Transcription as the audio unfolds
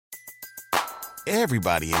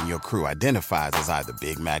Everybody in your crew identifies as either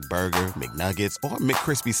Big Mac Burger, McNuggets, or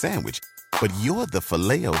McCrispy Sandwich. But you're the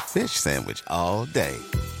Filet-O-Fish Sandwich all day.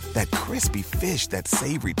 That crispy fish, that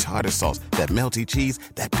savory tartar sauce, that melty cheese,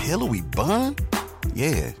 that pillowy bun.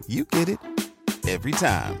 Yeah, you get it. Every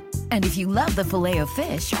time. And if you love the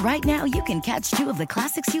Filet-O-Fish, right now you can catch two of the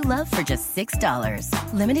classics you love for just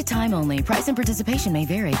 $6. Limited time only. Price and participation may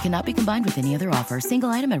vary. Cannot be combined with any other offer. Single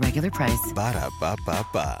item at regular price.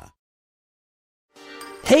 Ba-da-ba-ba-ba.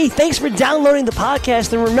 Hey, thanks for downloading the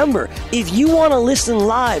podcast, and remember, if you want to listen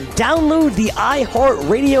live, download the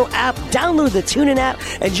iHeartRadio app, download the TuneIn app,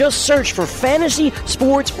 and just search for Fantasy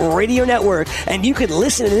Sports Radio Network, and you can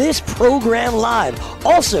listen to this program live.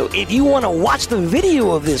 Also, if you want to watch the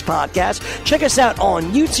video of this podcast, check us out on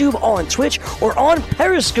YouTube, on Twitch, or on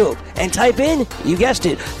Periscope, and type in, you guessed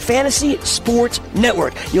it, Fantasy Sports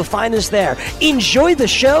Network. You'll find us there. Enjoy the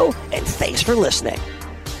show, and thanks for listening.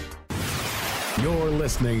 You're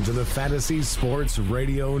listening to the Fantasy Sports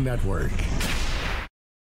Radio Network.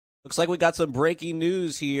 Looks like we got some breaking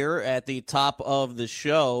news here at the top of the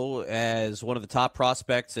show as one of the top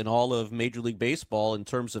prospects in all of Major League Baseball in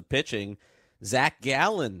terms of pitching. Zach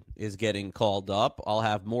Gallen is getting called up. I'll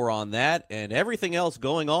have more on that and everything else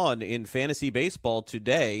going on in fantasy baseball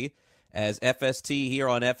today as FST here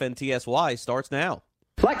on FNTSY starts now.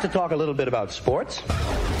 I'd like to talk a little bit about sports.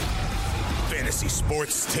 Fantasy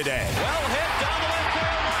Sports Today. Well hit down the left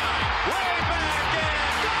field line. Way back in.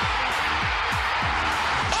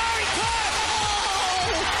 Oh, he caught!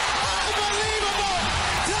 Oh! Unbelievable!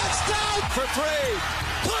 Touchdown for 3.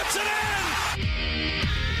 Puts it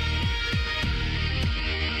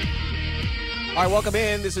in! All right, welcome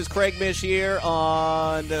in. This is Craig Mish here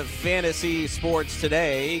on Fantasy Sports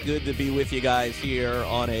Today. Good to be with you guys here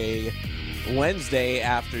on a Wednesday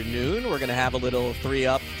afternoon. We're going to have a little 3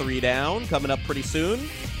 up, 3 down coming up pretty soon.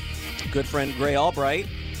 Good friend Gray Albright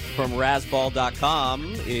from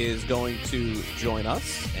Razzball.com is going to join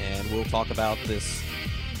us, and we'll talk about this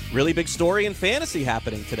really big story in fantasy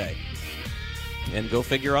happening today. And go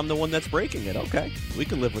figure I'm the one that's breaking it. Okay, we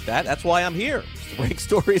can live with that. That's why I'm here, to break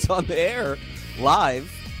stories on the air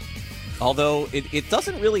live. Although it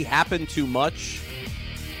doesn't really happen too much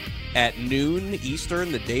at noon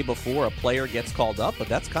Eastern the day before a player gets called up, but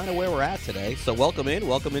that's kind of where we're at today. So welcome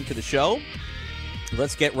into the show.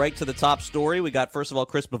 Let's get right to the top story. We got, first of all,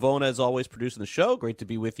 Chris Bavona, as always, producing the show. Great to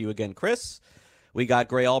be with you again, Chris. We got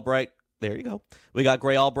Gray Albright. There you go. We got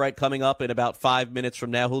Gray Albright coming up in about 5 minutes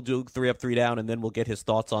from now. He'll do 3 up, 3 down, and then we'll get his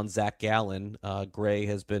thoughts on Zach Gallen. Gray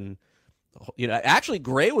has been, actually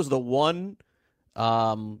Gray was the one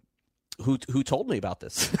who told me about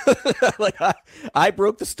this. Like I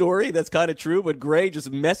broke the story. That's kind of true, but Gray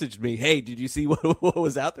just messaged me, "Hey, did you see what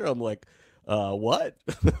was out there?" I'm like, what?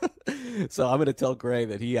 So I'm going to tell Gray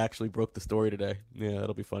that he actually broke the story today. Yeah,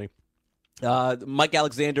 that'll be funny. Mike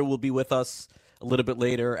Alexander will be with us a little bit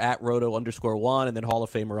later at Roto_1, and then Hall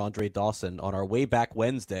of Famer Andre Dawson on our Way Back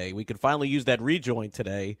Wednesday. We could finally use that rejoin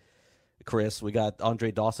today, Chris. We got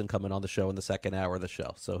Andre Dawson coming on the show in the second hour of the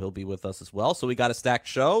show, so he'll be with us as well. So we got a stacked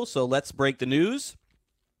show, so let's break the news.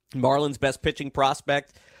 Marlins' best pitching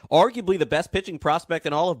prospect, arguably the best pitching prospect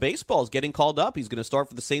in all of baseball, is getting called up. He's going to start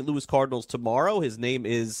for the St. Louis Cardinals tomorrow. His name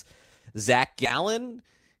is Zach Gallen.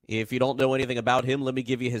 If you don't know anything about him, let me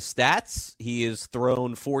give you his stats. He has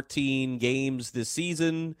thrown 14 games this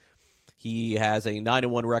season. He has a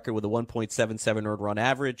 9-1 record with a 1.77 earned run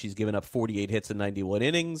average. He's given up 48 hits in 91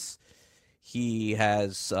 innings. He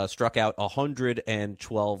has struck out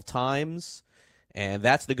 112 times, and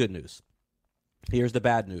that's the good news. Here's the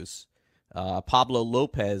bad news. Pablo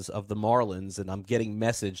Lopez of the Marlins, and I'm getting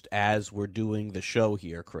messaged as we're doing the show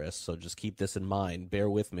here, Chris, so just keep this in mind. Bear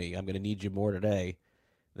with me. I'm going to need you more today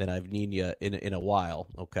than I've needed you in a while,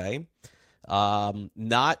 okay?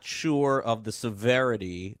 Not sure of the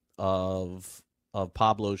severity of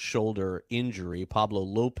Pablo's shoulder injury. Pablo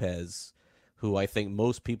Lopez, who I think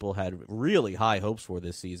most people had really high hopes for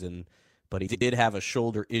this season, but he did have a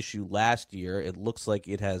shoulder issue last year. It looks like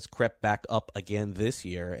it has crept back up again this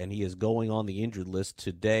year, and he is going on the injured list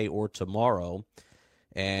today or tomorrow.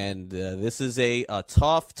 And this is a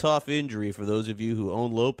tough injury for those of you who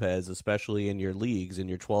own Lopez, especially in your leagues, in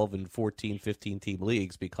your 12 and 14, 15-team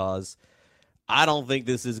leagues, because I don't think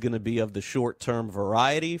this is going to be of the short-term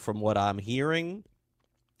variety from what I'm hearing.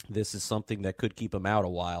 This is something that could keep him out a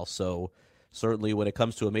while, so certainly when it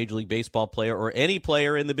comes to a Major League Baseball player or any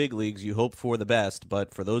player in the big leagues, you hope for the best.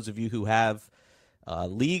 But for those of you who have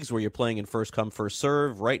leagues where you're playing in first come, first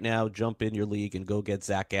serve, right now jump in your league and go get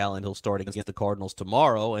Zach Gallen. He'll start against the Cardinals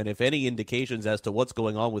tomorrow. And if any indications as to what's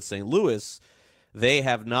going on with St. Louis, They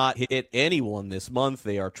have not hit anyone this month.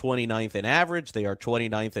 They are 29th in average. They are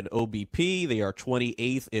 29th in OBP. They are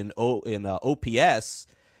 28th in OPS.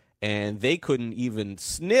 And they couldn't even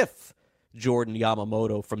sniff Jordan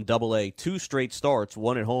Yamamoto from AA. 2 straight starts,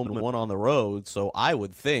 1 at home and 1 on the road. So I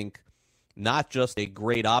would think not just a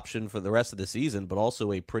great option for the rest of the season, but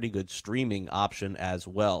also a pretty good streaming option as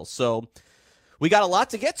well. So we got a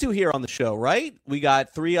lot to get to here on the show, right? We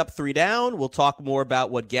got 3 up, 3 down. We'll talk more about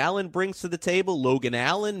what Gallen brings to the table. Logan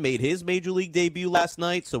Allen made his Major League debut last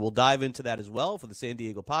night, so we'll dive into that as well for the San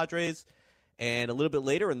Diego Padres. And a little bit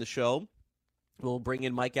later in the show, we'll bring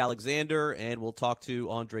in Mike Alexander, and we'll talk to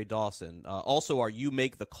Andre Dawson. Also, our You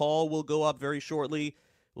Make the Call will go up very shortly.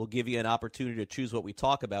 We'll give you an opportunity to choose what we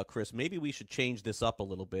talk about, Chris. Maybe we should change this up a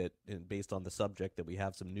little bit based on the subject that we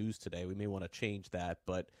have some news today. We may want to change that,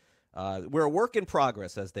 but we're a work in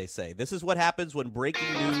progress, as they say. This is what happens when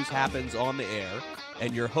breaking news happens on the air,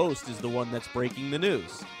 and your host is the one that's breaking the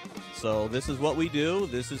news. So this is what we do.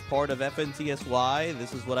 This is part of FNTSY.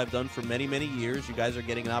 This is what I've done for many, many years. You guys are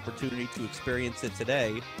getting an opportunity to experience it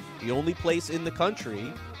today. The only place in the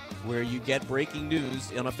country where you get breaking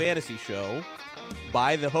news on a fantasy show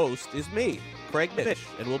by the host is me, Craig Mish.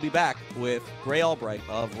 And we'll be back with Gray Albright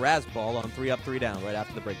of Razzball on 3 Up, 3 Down right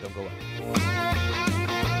after the break. Don't go away.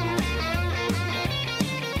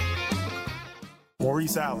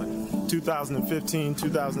 Maurice Allen,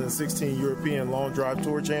 2015-2016 European Long Drive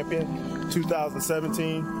Tour champion,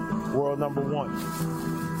 2017 world number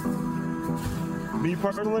 1. Me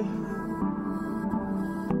personally,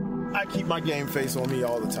 I keep my game face on me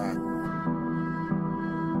all the time.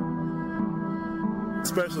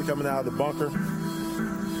 Especially coming out of the bunker,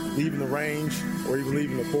 leaving the range, or even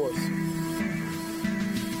leaving the course.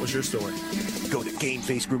 What's your story? Go to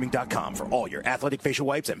GameFaceGrooming.com for all your athletic facial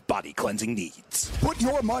wipes and body cleansing needs. Put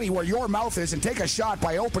your money where your mouth is and take a shot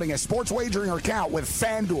by opening a sports wagering account with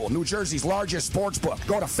FanDuel, New Jersey's largest sports book.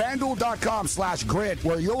 Go to FanDuel.com/grid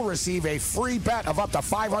where you'll receive a free bet of up to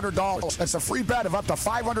 $500. That's a free bet of up to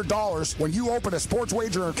 $500 when you open a sports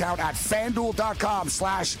wagering account at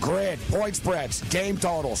FanDuel.com/grid. Point spreads, game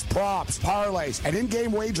totals, props, parlays, and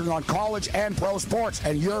in-game wagering on college and pro sports,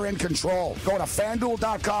 and you're in control. Go to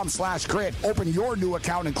FanDuel.com/grid. Open your new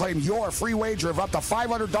account and claim your free wager of up to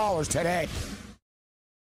 $500 today.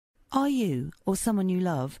 Are you, or someone you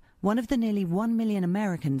love, one of the nearly 1 million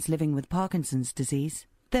Americans living with Parkinson's disease?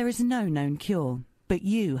 There is no known cure, but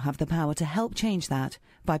you have the power to help change that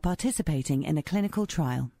by participating in a clinical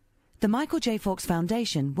trial. The Michael J. Fox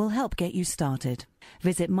Foundation will help get you started.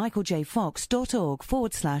 Visit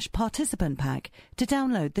michaeljfox.org/participant pack to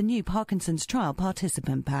download the new Parkinson's Trial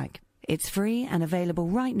Participant Pack. It's free and available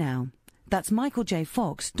right now. That's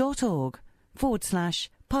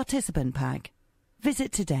michaeljfox.org/participant pack.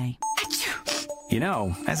 Visit today. You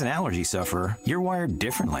know, as an allergy sufferer, you're wired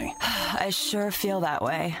differently. I sure feel that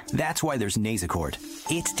way. That's why there's Nasacort.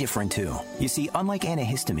 It's different, too. You see, unlike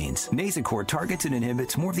antihistamines, Nasacort targets and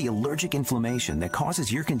inhibits more of the allergic inflammation that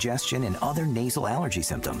causes ear congestion and other nasal allergy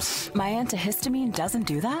symptoms. My antihistamine doesn't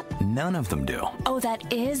do that? None of them do. Oh,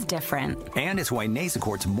 that is different. And it's why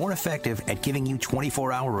Nasacort's more effective at giving you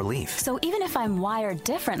 24-hour relief. So even if I'm wired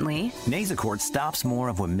differently, Nasacort stops more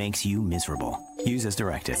of what makes you miserable. Use as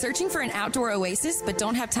directed. Searching for an outdoor oasis but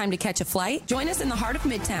don't have time to catch a flight? Join us in the heart of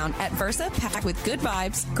Midtown at Versa, packed with good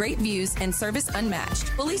vibes, great views, and service unmatched.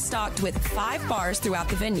 Fully stocked with 5 bars throughout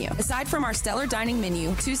the venue. Aside from our stellar dining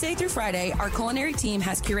menu, Tuesday through Friday, our culinary team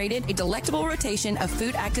has curated a delectable rotation of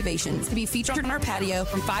food activations to be featured on our patio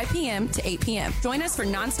from 5 p.m. to 8 p.m. Join us for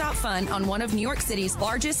nonstop fun on one of New York City's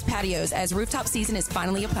largest patios as rooftop season is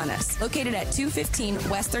finally upon us. Located at 215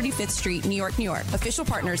 West 35th Street, New York, New York. Official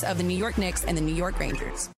partners of the New York Knicks and the New York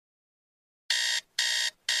Rangers.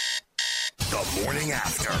 The morning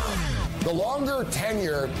after. The longer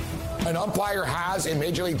tenure an umpire has in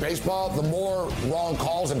Major League Baseball, the more wrong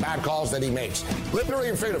calls and bad calls that he makes. Literally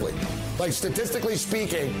and figuratively. Like, statistically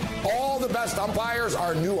speaking, all the best umpires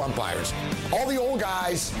are new umpires. All the old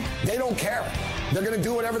guys, they don't care. They're going to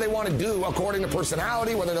do whatever they want to do according to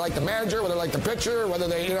personality, whether they like the manager, whether they like the pitcher, whether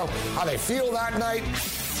they, how they feel that night.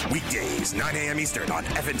 Weekdays, 9 a.m. Eastern on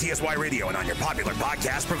FNTSY Radio and on your popular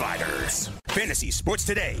podcast providers. Fantasy Sports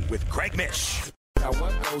Today with Craig Mish. Now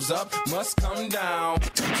what goes up must come down.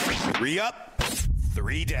 3 up,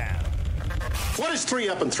 3 down. What does 3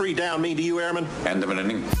 up and 3 down mean to you, Airman? End of an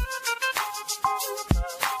inning.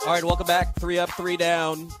 All right, welcome back. 3 up, 3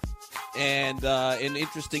 down. And an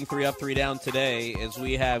interesting 3 up, 3 down today as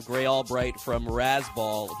we have Gray Albright from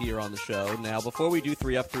Razzball here on the show. Now, before we do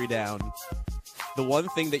 3 up, 3 down, the one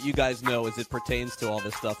thing that you guys know as it pertains to all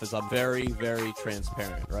this stuff is I'm very, very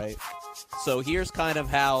transparent, right? So here's kind of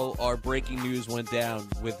how our breaking news went down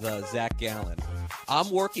with Zach Gallen. I'm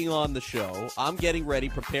working on the show. I'm getting ready,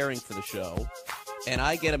 preparing for the show. And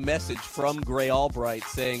I get a message from Gray Albright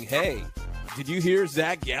saying, hey, did you hear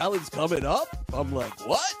Zach Gallen's coming up? I'm like,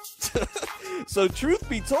 what? So truth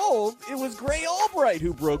be told, it was Gray Albright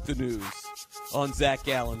who broke the news on Zach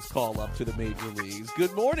Gallen's call up to the major leagues.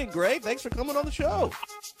 Good morning, Gray. Thanks for coming on the show.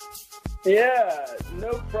 Yeah,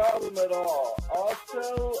 no problem at all.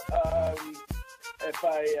 Also,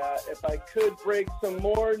 if I could break some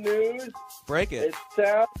more news, break it.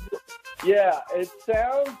 It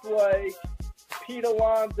sounds like Pete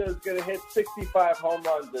Alonso is going to hit 65 home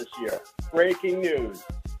runs this year. Breaking news.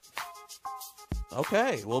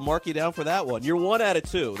 Okay, we'll mark you down for that one. You're 1 out of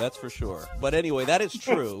 2, that's for sure. But anyway, that is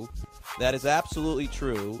true. That is absolutely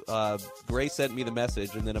true. Gray sent me the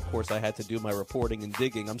message, and then, of course, I had to do my reporting and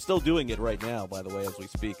digging. I'm still doing it right now, by the way, as we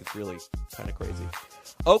speak. It's really kind of crazy.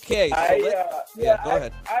 Okay. So go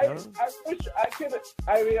ahead. I wish I could.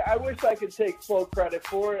 I wish I could take full credit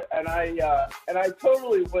for it, and I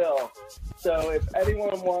totally will. So if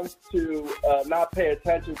anyone wants to not pay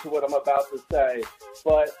attention to what I'm about to say,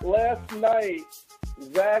 but last night,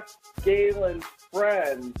 Zach Gallen's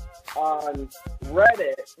friends on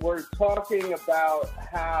Reddit were talking about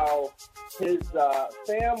how his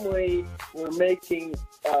family were making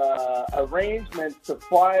arrangements to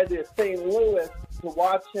fly to St. Louis to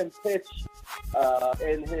watch him pitch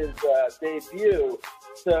in his debut.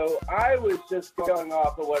 So I was just going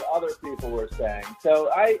off of what other people were saying.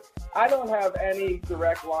 So I don't have any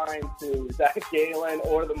direct line to Zach Gallen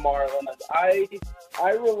or the Marlins.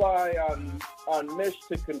 I rely on Mish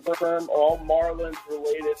to confirm all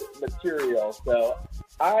Marlins-related material. So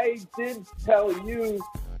I did tell you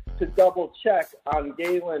to double check on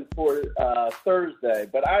Gallen for Thursday,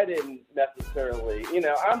 but I didn't necessarily.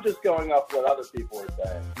 I'm just going off what other people were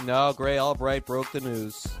saying. No, Gray Albright broke the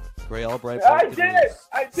news. Gray Albright. I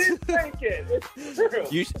did think it. It's true.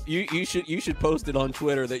 You should post it on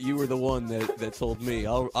Twitter that you were the one that told me.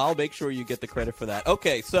 I'll make sure you get the credit for that.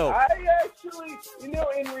 Okay, so I actually, in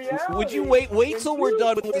reality, would you wait till we're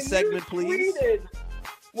done with the segment, please?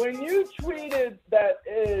 When you tweeted that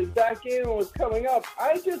Zach Gallen was coming up,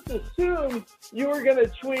 I just assumed you were going to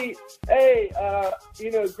tweet, hey,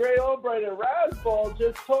 Gray Albright and Razzball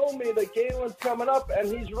just told me that Galen's coming up, and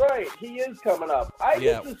he's right. He is coming up. I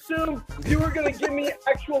just assumed you were going to give me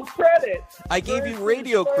actual credit. I gave you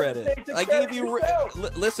radio credit. I gave you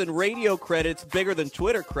listen, radio credit's bigger than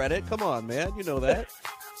Twitter credit. Come on, man. You know that.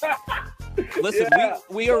 Listen,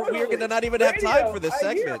 we are going to not even have time for this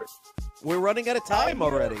segment. We're running out of time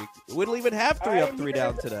already. We don't even have 3 up, 3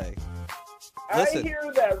 down today. Listen. I hear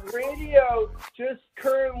that radio just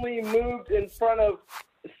currently moved in front of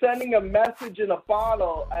sending a message in a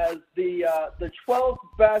bottle as the 12th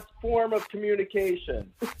best form of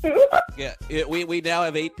communication. We now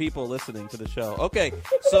have 8 people listening to the show. Okay,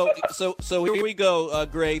 so here we go,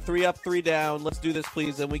 Gray. 3 up, 3 down. Let's do this,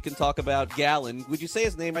 please, and we can talk about Gallen. Would you say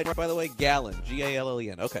his name right, by the way? Gallen,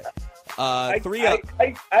 Gallen. Okay. 3 up.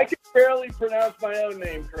 I can barely pronounce my own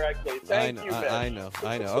name correctly. Thank you, I know.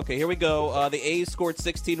 Okay, here we go. The A's scored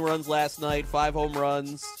 16 runs last night, 5 home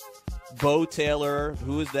runs. Bo Taylor,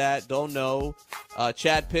 who is that? Don't know.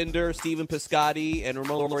 Chad Pinder, Steven Piscotty, and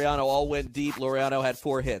Ramon Laureano all went deep. Laureano had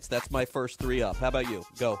 4 hits. That's my first 3 up. How about you?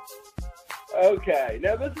 Go. Okay,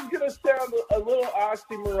 now this is going to sound a little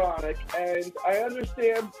oxymoronic, and I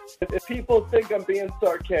understand if people think I'm being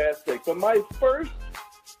sarcastic, but my first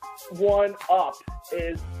one up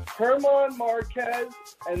is Herman Marquez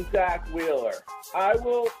and Zach Wheeler. I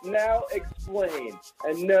will now explain.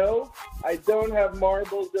 And no, I don't have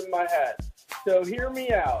marbles in my head. So hear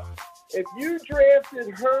me out. If you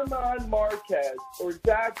drafted Herman Marquez or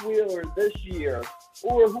Zach Wheeler this year,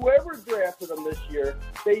 or whoever drafted them this year,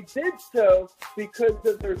 they did so because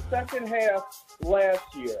of their second half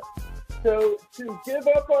last year. So to give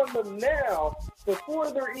up on them now,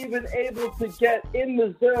 before they're even able to get in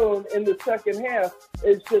the zone in the second half,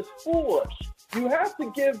 is just foolish. You have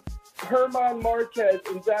to give Herman Marquez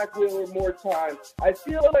and Zach Wheeler more time. I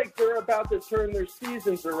feel like they're about to turn their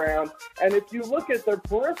seasons around, and if you look at their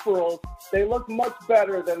peripherals, they look much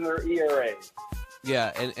better than their ERAs.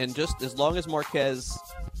 Yeah, and just as long as Marquez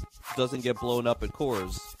doesn't get blown up at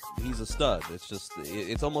Coors, he's a stud. It's just,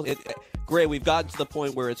 it's almost, Gray, we've gotten to the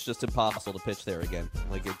point where it's just impossible to pitch there again.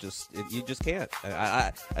 Like, you just can't.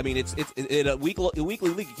 I mean, it's in a weekly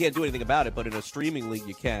league, you can't do anything about it, but in a streaming league,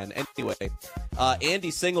 you can. Anyway,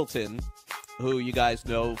 Andy Singleton who you guys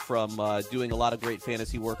know from doing a lot of great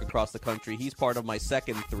fantasy work across the country. He's part of my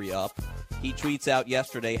second 3-Up. He tweets out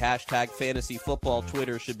yesterday, #fantasy football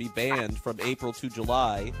Twitter should be banned from April to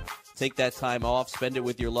July. Take that time off, spend it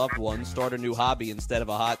with your loved ones, start a new hobby instead of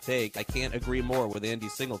a hot take. I can't agree more with Andy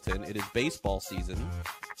Singleton. It is baseball season,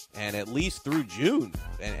 and at least through June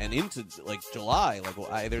and into July,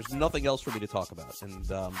 there's nothing else for me to talk about, and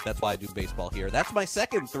that's why I do baseball here. That's my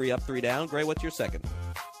second 3-Up, 3-Down. Gray, what's your second?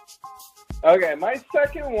 Okay, my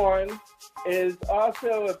second one is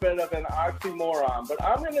also a bit of an oxymoron, but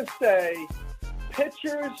I'm going to say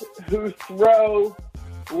pitchers who throw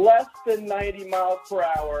less than 90 miles per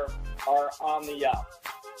hour are on the up.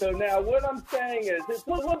 So now what I'm saying is, it's a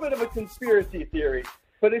little bit of a conspiracy theory,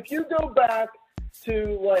 but if you go back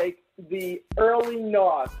to the early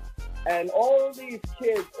noughts, and all of these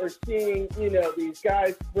kids are seeing, these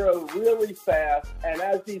guys throw really fast, and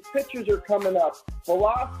as these pitchers are coming up,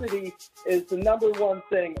 velocity is the number one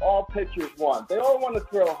thing all pitchers want. They all want to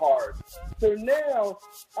throw hard. So now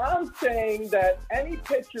I'm saying that any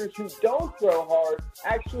pitchers who don't throw hard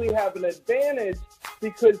actually have an advantage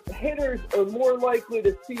because hitters are more likely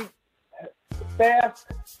to see fast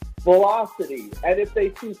velocity. And if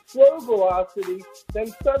they see slow velocity,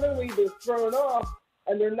 then suddenly they're thrown off.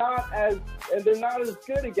 And they're not as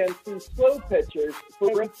good against these slow pitchers.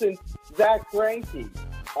 For instance, Zach Greinke,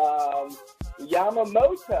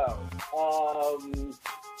 Yamamoto,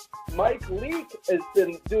 Mike Leake has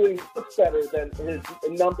been doing much better than his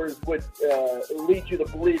numbers would lead you to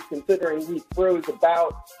believe, considering he throws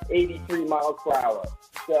about 83 miles per hour.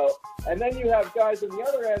 So, and then you have guys on the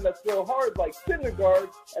other end that throw hard, like Syndergaard,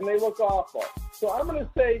 and they look awful. So I'm going to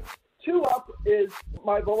say 2-Up is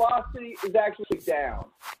my velocity is actually down.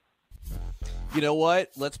 You know what?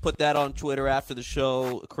 Let's put that on Twitter after the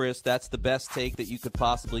show, Chris. That's the best take that you could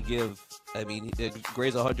possibly give. I mean,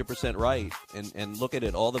 Gray's 100% right. And look at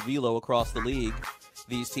it. All the velo across the league,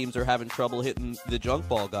 these teams are having trouble hitting the junk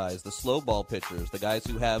ball guys, the slow ball pitchers, the guys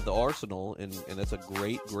who have the arsenal. And that's a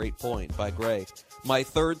great, great point by Gray. My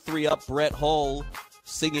third 3-Up, Brett Hull,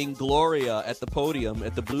 singing Gloria at the podium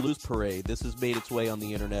at the Blues Parade. This has made its way on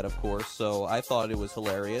the internet, of course, so I thought it was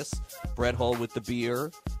hilarious. Brett Hull with the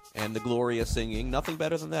beer and the Gloria singing. Nothing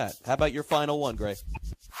better than that. How about your final one, Gray?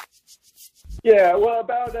 Yeah, well,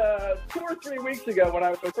 about 2 or 3 weeks ago when I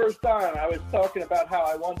was first on, I was talking about how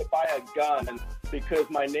I wanted to buy a gun because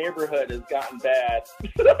my neighborhood has gotten bad.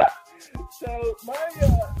 So my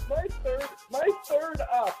third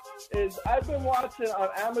up is I've been watching on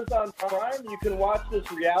Amazon Prime. You can watch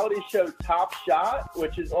this reality show Top Shot,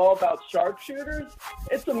 which is all about sharpshooters.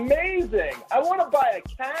 It's amazing. I want to buy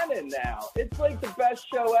a cannon now. It's like the best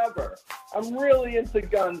show ever. I'm really into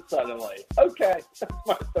guns suddenly. Okay, that's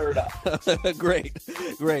my third up. Great.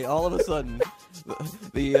 All of a sudden,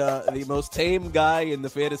 the most tame guy in the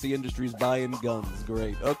fantasy industry is buying guns.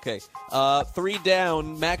 Great. Okay. 3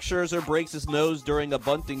 down. Max Scherzer breaks his nose during a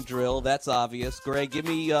bunting drill. That's obvious. Gray, give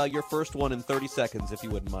me your first one in 30 seconds, if you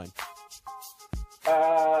wouldn't mind.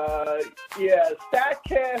 Yeah,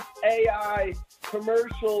 StatCast AI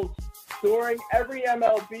commercials during every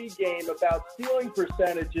MLB game about stealing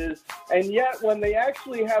percentages, and yet when they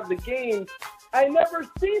actually have the game, I never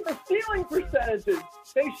see the stealing percentages.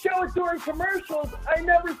 They show it during commercials. I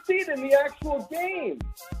never see it in the actual game.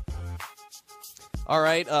 All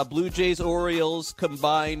right, Blue Jays Orioles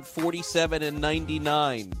combined 47 and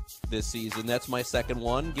 99 this season. That's my second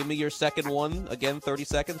one. Give me your second one again. 30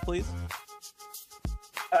 seconds, please.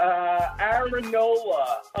 Aaron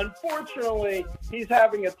Nola. Unfortunately, he's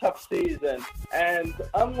having a tough season. And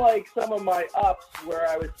unlike some of my ups where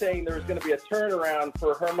I was saying there was going to be a turnaround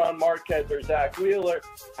for Herman Marquez or Zach Wheeler,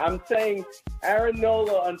 I'm saying Aaron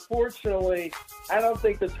Nola, unfortunately, I don't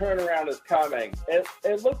think the turnaround is coming.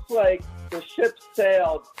 It looks like the ship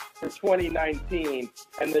sailed for 2019,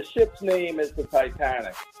 and the ship's name is the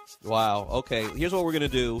Titanic. Wow. Okay, here's what we're going to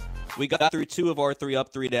do. We got through 2 of our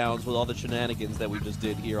 3-Up, 3-Downs with all the shenanigans that we just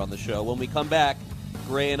did here on the show. When we come back,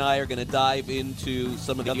 Gray and I are going to dive into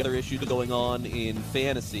some of the other issues going on in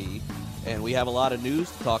fantasy, and we have a lot of news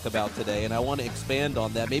to talk about today, and I want to expand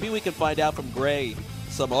on that. Maybe we can find out from Gray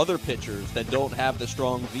some other pitchers that don't have the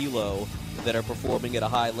strong velo that are performing at a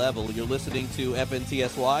high level. You're listening to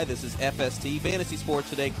FNTSY. This is FST Fantasy Sports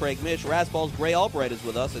Today. Craig Mish, Razzball's Gray Albright is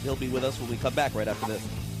with us, and he'll be with us when we come back right after this.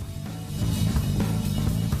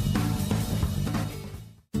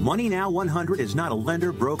 Money Now 100 is not a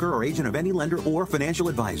lender, broker, or agent of any lender or financial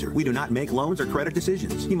advisor. We do not make loans or credit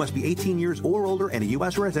decisions. You must be 18 years or older and a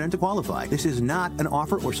U.S. resident to qualify. This is not an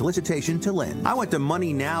offer or solicitation to lend. I went to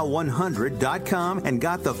MoneyNow100.com and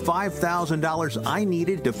got the $5,000 I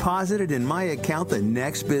needed deposited in my account the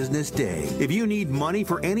next business day. If you need money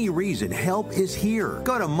for any reason, help is here.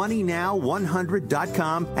 Go to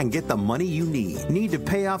MoneyNow100.com and get the money you need. Need to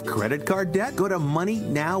pay off credit card debt? Go to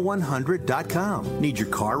MoneyNow100.com. Need your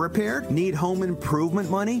car repaired? Need home improvement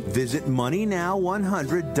money? Visit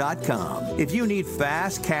MoneyNow100.com. If you need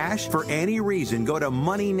fast cash for any reason, go to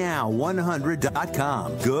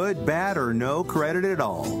MoneyNow100.com. Good, bad, or no credit at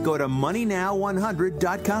all. Go to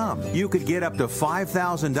MoneyNow100.com. You could get up to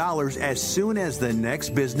 $5,000 as soon as the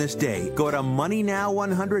next business day. Go to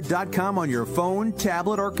MoneyNow100.com on your phone,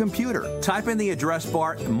 tablet, or computer. Type in the address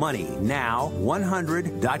bar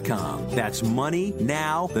MoneyNow100.com. That's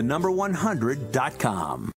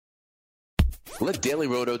MoneyNow100.com. Let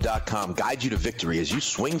DailyRoto.com guide you to victory as you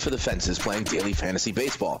swing for the fences playing daily fantasy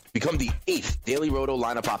baseball. Become the 8th Daily Roto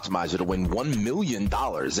lineup optimizer to win $1 million in a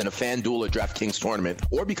FanDuel or DraftKings tournament,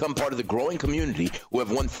 or become part of the growing community who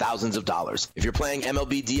have won thousands of dollars. If you're playing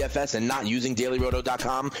MLB DFS and not using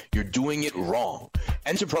DailyRoto.com, you're doing it wrong.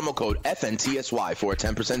 Enter promo code FNTSY for a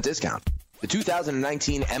 10% discount. The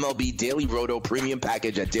 2019 MLB Daily Roto Premium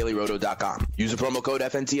Package at DailyRoto.com. Use the promo code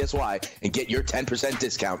FNTSY and get your 10%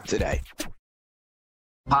 discount today.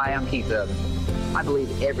 Hi, I'm Keith Urban. I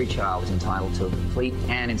believe every child is entitled to a complete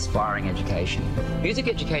and inspiring education. Music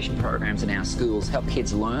education programs in our schools help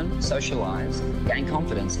kids learn, socialise, gain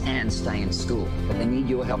confidence, and stay in school. But they need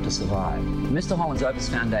your help to survive. The Mr. Holland's Opus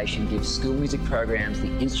Foundation gives school music programs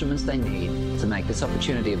the instruments they need to make this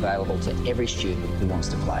opportunity available to every student who wants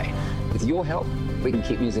to play. With your help, we can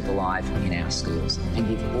keep music alive in our schools and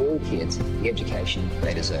give all kids the education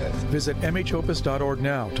they deserve. Visit mhopus.org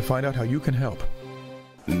now to find out how you can help.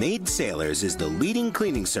 Maid Sailors is the leading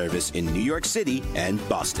cleaning service in New York City and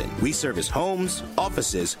Boston. We service homes,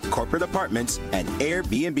 offices, corporate apartments, and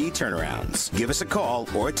Airbnb turnarounds. Give us a call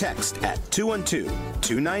or a text at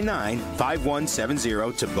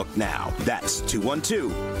 212-299-5170 to book now. That's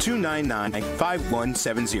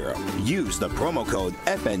 212-299-5170. Use the promo code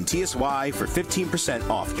FNTSY for 15%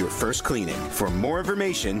 off your first cleaning. For more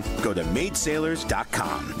information, go to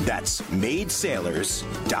maidsailors.com. That's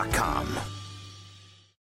maidsailors.com.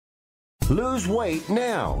 Lose weight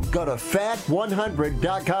now. Go to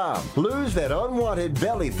fat100.com. Lose that unwanted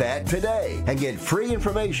belly fat today and get free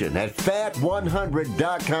information at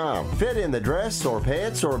fat100.com. Fit in the dress or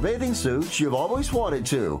pants or bathing suits you've always wanted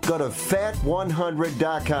to. Go to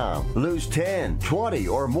fat100.com. Lose 10, 20,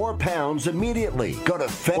 or more pounds immediately. Go to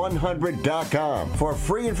fat100.com. For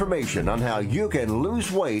free information on how you can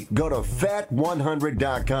lose weight, go to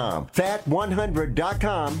fat100.com.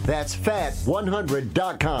 Fat100.com. That's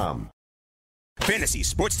fat100.com. Fantasy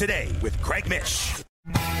Sports Today with Craig Mish.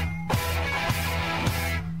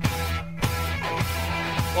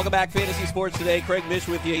 Welcome back, Fantasy Sports Today. Craig Mish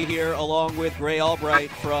with you here, along with Gray Albright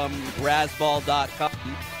from Razzball.com,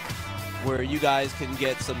 where you guys can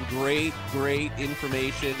get some great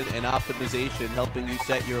information and optimization, helping you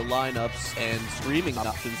set your lineups and streaming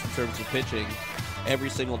options in terms of pitching every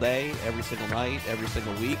single day, every single night, every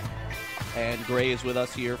single week. And Gray is with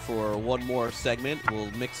us here for one more segment. We'll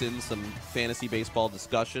mix in some fantasy baseball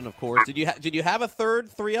discussion, of course. Did you have a third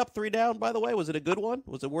 3 up, 3 down, by the way? Was it a good one?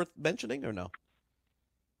 Was it worth mentioning or no?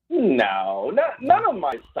 No, none of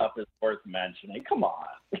my stuff is worth mentioning. Come on.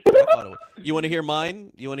 You want to hear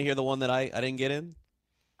mine? You want to hear the one that I didn't get in?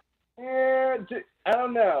 I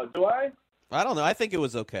don't know. Do I? I don't know. I think it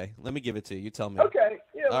was okay. Let me give it to you. You tell me. Okay.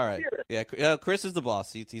 Yeah, all right. Yeah, Chris is the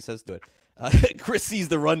boss. He says do it. Chris sees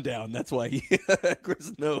the rundown. That's why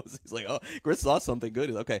Chris knows. He's like, oh, Chris saw something good.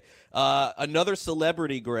 Okay. Another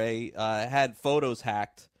celebrity, Gray, had photos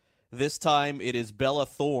hacked. This time it is Bella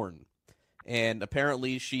Thorne. And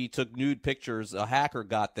apparently she took nude pictures. A hacker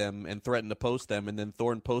got them and threatened to post them. And then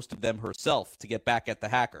Thorne posted them herself to get back at the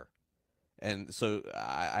hacker. And so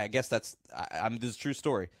I guess this is a true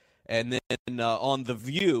story. And then on The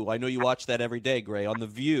View, I know you watch that every day, Gray. On The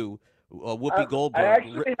View, Whoopi Goldberg. I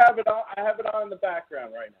actually have it on. I have it on in the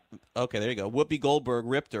background right now. Okay, there you go. Whoopi Goldberg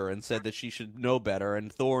ripped her and said that she should know better,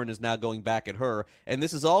 and Thorne is now going back at her. And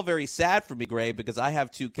this is all very sad for me, Gray, because I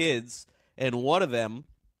have 2 kids, and one of them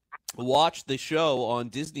watched the show on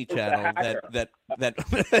Disney Channel that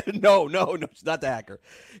no, she's not the hacker.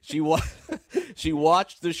 She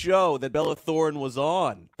watched the show that Bella Thorne was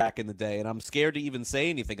on back in the day, and I'm scared to even say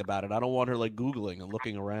anything about it. I don't want her like Googling and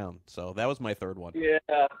looking around. So that was my third one. Yeah,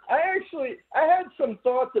 I had some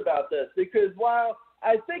thoughts about this because while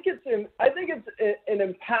I think it's an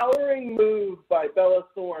empowering move by Bella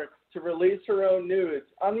Thorne to release her own nudes.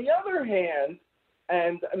 On the other hand,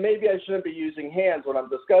 and maybe I shouldn't be using hands when I'm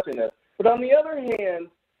discussing this, but on the other hand,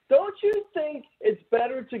 don't you think it's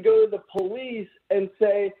better to go to the police and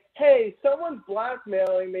say, hey, someone's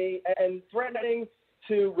blackmailing me and threatening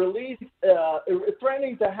to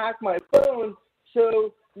threatening to hack my phone,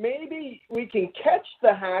 so maybe we can catch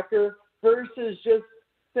the hacker versus just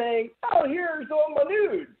saying, oh, here's all my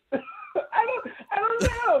nudes. I don't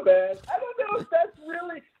know, man. I don't know if that's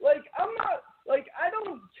really, I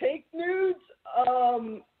don't take nudes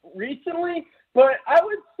recently, but I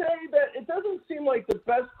would say that it doesn't seem like the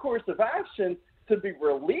best course of action to be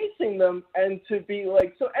releasing them and to be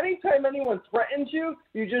like, so anytime anyone threatens you,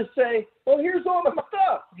 you just say, well, here's all my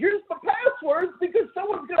stuff. Here's the passwords because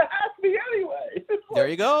someone's going to hack me anyway. There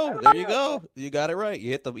you go. There you go. You got it right.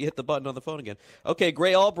 You hit the button on the phone again. Okay,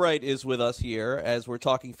 Gray Albright is with us here as we're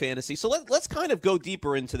talking fantasy. So let's kind of go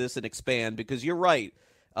deeper into this and expand because you're right.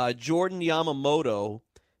 Jordan Yamamoto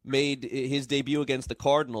made his debut against the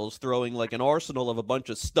Cardinals throwing like an arsenal of a bunch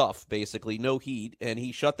of stuff, basically, no heat, and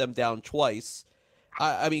he shut them down twice.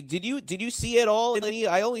 I mean, did you see it all?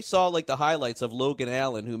 I only saw like the highlights of Logan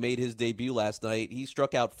Allen, who made his debut last night. He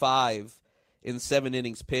struck out 5 in 7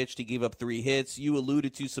 innings pitched. He gave up 3 hits. You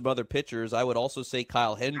alluded to some other pitchers. I would also say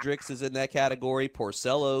Kyle Hendricks is in that category.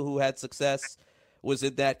 Porcello, who had success, was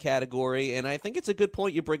in that category. And I think it's a good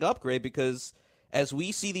point you bring up, Gray, because as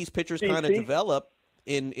we see these pitchers kind of develop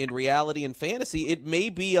in reality and fantasy, it may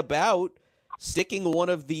be about sticking one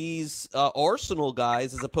of these arsenal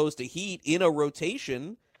guys as opposed to heat in a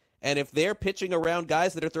rotation. And if they're pitching around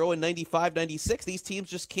guys that are throwing 95, 96, these teams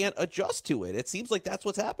just can't adjust to it. It seems like that's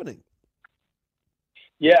what's happening.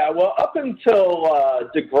 Yeah, well, up until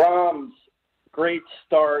DeGrom's great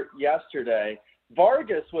start yesterday,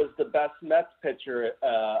 Vargas was the best Mets pitcher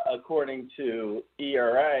according to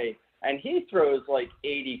ERA, and he throws like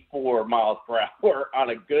 84 miles per hour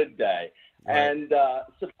on a good day. Right. And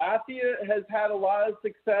Sabathia has had a lot of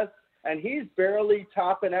success, and he's barely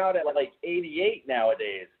topping out at like 88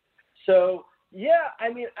 nowadays. So, yeah, I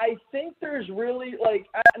mean, I think there's really, like,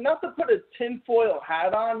 not to put a tinfoil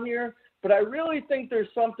hat on here, but I really think there's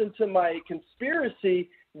something to my conspiracy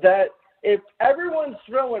that if everyone's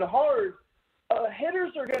throwing hard,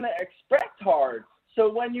 hitters are going to expect hard.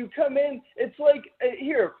 So when you come in, it's like,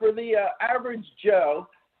 here, for the average Joe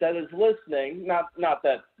that is listening, not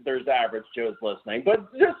that there's average Joes listening, but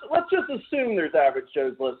let's just assume there's average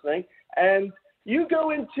Joes listening, and you go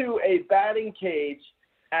into a batting cage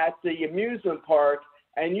at the amusement park,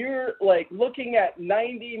 and you're like looking at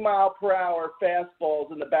 90-mile-per-hour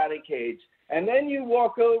fastballs in the batting cage, and then you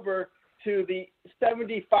walk over to the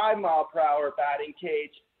 75-mile-per-hour batting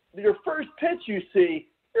cage. Your first pitch you see,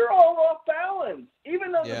 you're all off balance.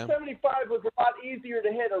 Even though the 75 was a lot easier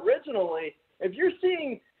to hit originally, if you're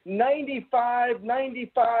seeing 95,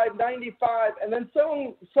 95, 95, and then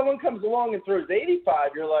someone comes along and throws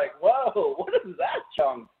 85, you're like, whoa, what is that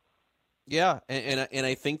chunk? Yeah, and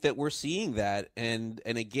I think that we're seeing that, and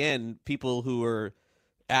again, people who are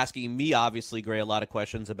asking me, obviously, Gray, a lot of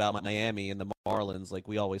questions about Miami and the Marlins, like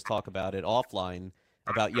we always talk about it offline,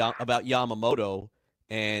 about Yamamoto,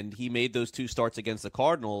 and he made those 2 starts against the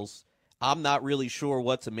Cardinals. I'm not really sure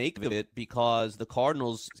what to make of it because the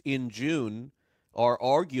Cardinals in June are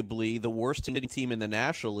arguably the worst team in the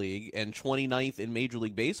National League and 29th in Major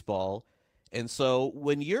League Baseball. And so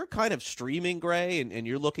when you're kind of streaming, Gray, and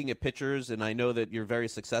you're looking at pitchers, and I know that you're very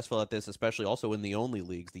successful at this, especially also in the only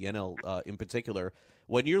leagues, the NL in particular,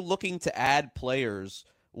 when you're looking to add players,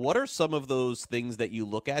 what are some of those things that you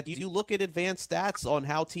look at? Do you look at advanced stats on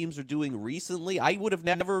how teams are doing recently? I would have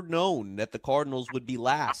never known that the Cardinals would be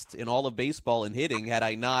last in all of baseball in hitting had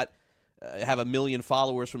I not have a million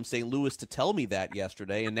followers from St. Louis to tell me that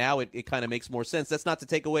yesterday, and now it kind of makes more sense. That's not to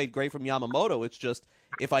take away Gray from Yamamoto. It's just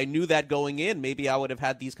if I knew that going in, maybe I would have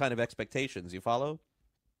had these kind of expectations. You follow?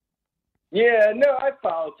 Yeah, no, I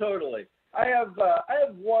follow totally. I have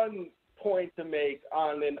one point to make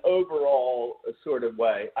on an overall sort of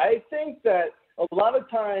way. I think that a lot of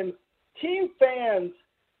times team fans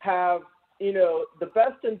have, the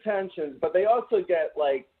best intentions, but they also get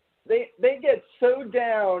like they get so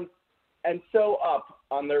down and so up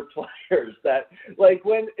on their players that like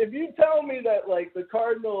if you tell me that like the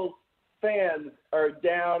Cardinals fans are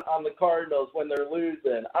down on the Cardinals when they're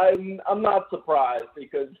losing, I'm not surprised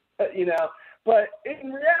because but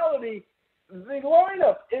in reality the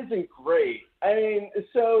lineup isn't great. I mean,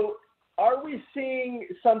 so are we seeing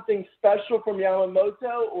something special from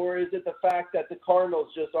Yamamoto, or is it the fact that the Cardinals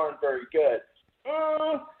just aren't very good?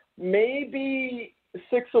 Maybe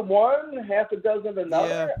 6 of one, half a dozen of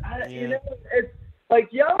another. Yeah. You know, it's like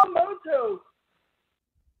Yamamoto.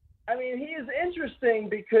 I mean, he is interesting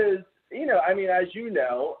because, you know, I mean, as you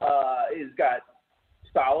know, he's got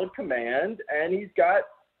solid command and he's got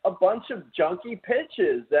a bunch of junky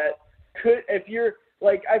pitches that could, if you're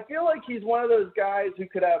like, I feel like he's one of those guys who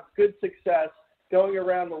could have good success going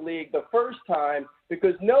around the league the first time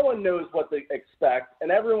because no one knows what to expect.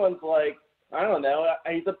 And everyone's like, I don't know,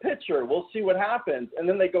 he's a pitcher. We'll see what happens. And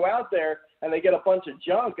then they go out there and they get a bunch of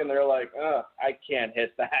junk and they're like, I can't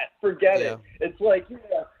hit that. Forget it. It's like, you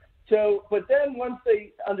know, so, but then once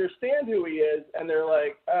they understand who he is and they're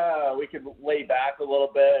like, we could lay back a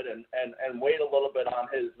little bit and wait a little bit on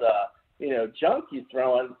his, you know, junk he's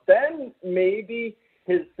throwing, then maybe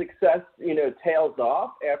his success, you know, tails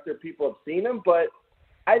off after people have seen him. But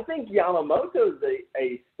I think Yamamoto is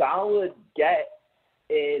a solid get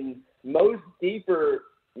in most deeper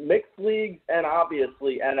mixed leagues and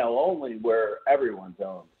obviously NL only where everyone's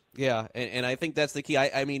owned. Yeah, and I think that's the key.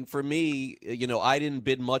 I mean, for me, you know, I didn't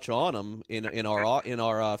bid much on him in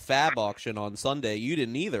our Fab auction on Sunday. You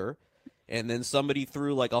didn't either. And then somebody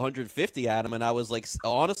threw like 150 at him, and I was like,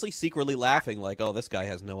 honestly, secretly laughing, like, oh, this guy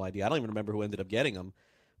has no idea. I don't even remember who ended up getting him.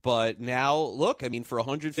 But now, look, I mean, for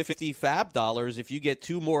 150 Fab dollars, if you get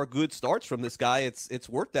 2 more good starts from this guy, it's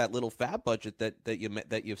worth that little Fab budget that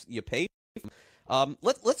you paid.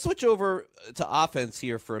 Let's switch over to offense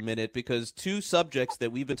here for a minute because 2 subjects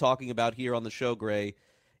that we've been talking about here on the show, Gray,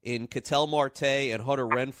 in Ketel Marte and Hunter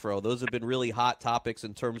Renfroe, those have been really hot topics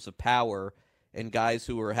in terms of power and guys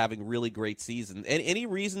who are having really great seasons. Any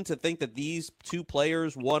reason to think that these 2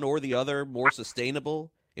 players, one or the other, more sustainable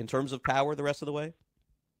in terms of power the rest of the way?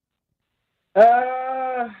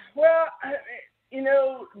 Well, you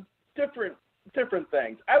know, different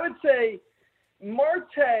things. I would say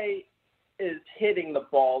Marte is hitting the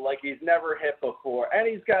ball like he's never hit before, and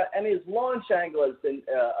his launch angle has been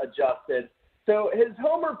adjusted. So his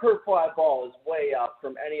homer per fly ball is way up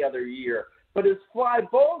from any other year, but his fly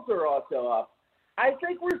balls are also up. I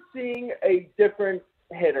think we're seeing a different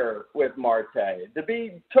hitter with Marte. To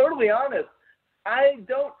be totally honest, I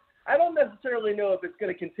don't necessarily know if it's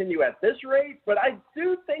going to continue at this rate, but I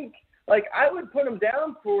do think, like, I would put him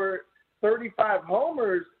down for 35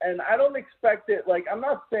 homers, and I don't expect it. Like, I'm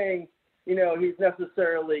not saying, you know, he's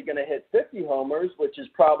necessarily going to hit 50 homers, which is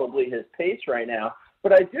probably his pace right now,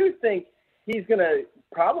 but I do think he's going to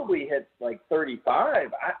probably hit like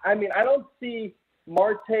 35. I mean, I don't see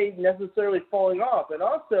Marte necessarily falling off. And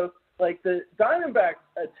also, like, the Diamondbacks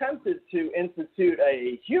attempted to institute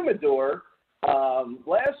a humidor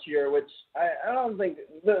last year, which I don't think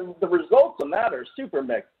the results on that are super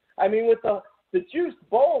mixed. I mean, with the juiced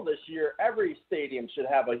ball this year, every stadium should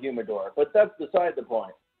have a humidor, but that's beside the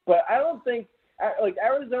point. But I don't think, like,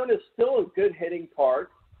 Arizona is still a good hitting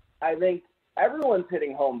park. I think everyone's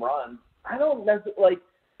hitting home runs. I don't necessarily, like,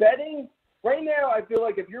 betting right now. I feel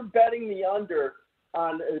like if you're betting the under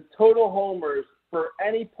on total homers for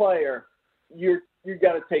any player, you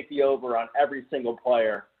got to take the over on every single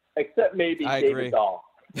player, except maybe David Dahl.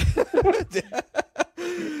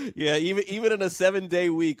 Yeah, even in a 7-day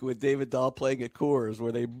week with David Dahl playing at Coors,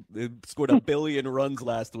 where they scored 1 billion runs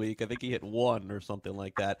last week. I think he hit 1 or something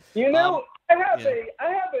like that. You know, I have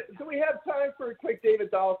it. Do we have time for a quick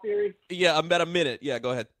David Dahl theory? Yeah, about a minute. Yeah,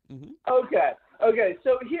 go ahead. Mm-hmm. Okay.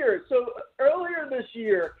 So earlier this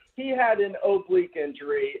year, he had an oblique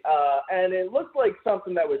injury, and it looked like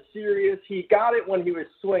something that was serious. He got it when he was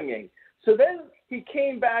swinging. So then he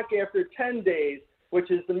came back after 10 days,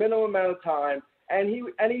 which is the minimum amount of time, and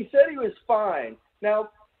he said he was fine. Now,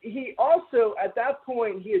 he also, at that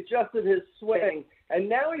point, he adjusted his swing, and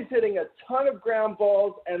now he's hitting a ton of ground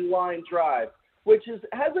balls and line drive, which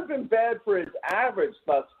hasn't been bad for his average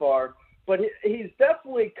thus far, but he's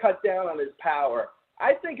definitely cut down on his power.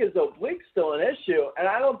 I think his oblique's still an issue, and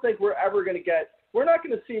I don't think we're not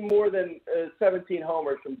going to see more than 17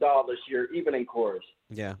 homers from Dahl this year, even in Coors.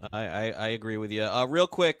 Yeah, I agree with you. Real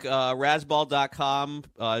quick, Razzball.com.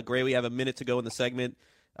 Gray, we have a minute to go in the segment.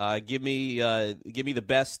 Give me the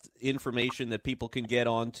best information that people can get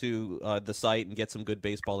onto the site and get some good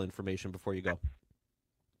baseball information before you go.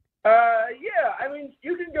 Yeah, I mean,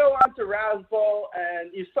 you can go onto Razzball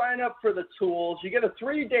and you sign up for the tools. You get a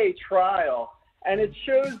 3-day trial, and it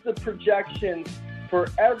shows the projections for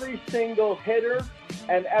every single hitter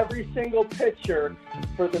and every single pitcher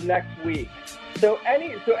for the next week. So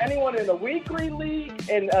anyone in a weekly league,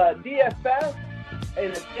 in DFS,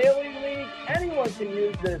 in a daily league, anyone can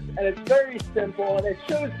use this, and it's very simple, and it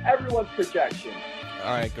shows everyone's projections.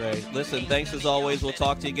 All right, great. Listen, thanks as always. We'll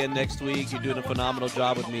talk to you again next week. You're doing a phenomenal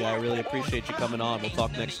job with me. I really appreciate you coming on. We'll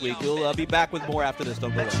talk next week. We'll be back with more after this.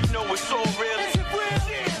 Don't go away.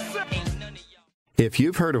 If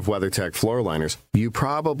you've heard of WeatherTech floor liners, you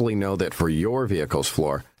probably know that for your vehicle's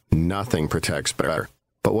floor, nothing protects better.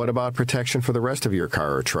 But what about protection for the rest of your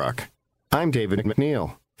car or truck? I'm David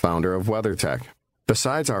McNeil, founder of WeatherTech.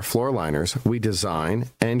 Besides our floor liners, we design,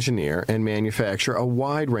 engineer, and manufacture a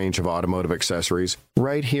wide range of automotive accessories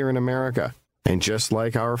right here in America. And just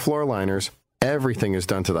like our floor liners, everything is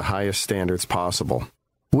done to the highest standards possible.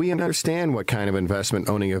 We understand what kind of investment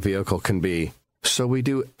owning a vehicle can be, so we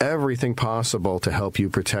do everything possible to help you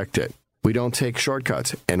protect it. We don't take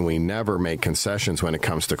shortcuts, and we never make concessions when it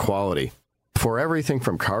comes to quality. For everything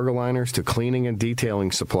from cargo liners to cleaning and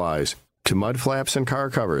detailing supplies, to mud flaps and car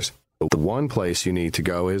covers, the one place you need to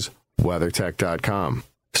go is WeatherTech.com.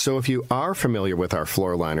 So if you are familiar with our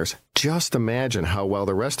floor liners, just imagine how well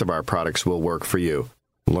the rest of our products will work for you.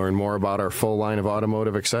 Learn more about our full line of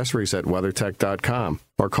automotive accessories at WeatherTech.com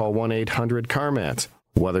or call 1-800-CarMats.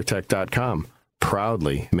 WeatherTech.com.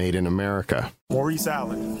 Proudly made in America. Maurice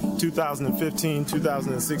Allen,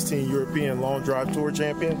 2015-2016 European Long Drive Tour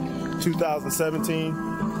Champion,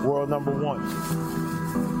 2017 World Number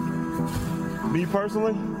 1. Me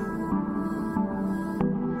personally,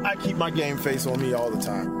 I keep my game face on me all the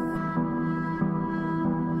time.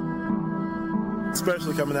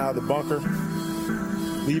 Especially coming out of the bunker,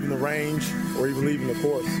 leaving the range, or even leaving the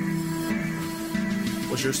course.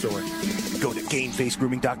 What's your story? Go to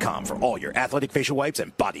GameFaceGrooming.com for all your athletic facial wipes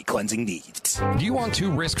and body cleansing needs. Do you want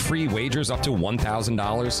 2 risk-free wagers up to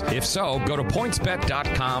 $1,000? If so, go to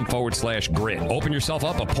PointsBet.com/grid. Open yourself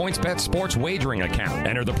up a PointsBet sports wagering account.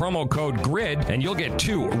 Enter the promo code GRID, and you'll get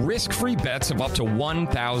 2 risk-free bets of up to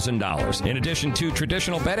 $1,000. In addition to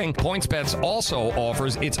traditional betting, PointsBet also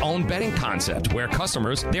offers its own betting concept, where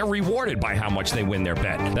customers, they're rewarded by how much they win their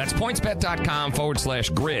bet. That's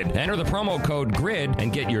PointsBet.com/grid. Enter the promo code GRID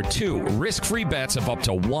and get your 2 risk-free bets of up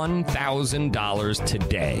to $1,000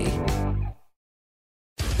 today.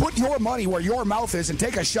 Put your money where your mouth is and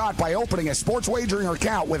take a shot by opening a sports wagering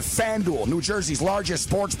account with FanDuel, New Jersey's largest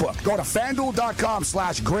sports book. Go to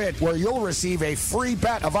FanDuel.com/grid, where you'll receive a free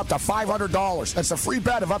bet of up to $500. That's a free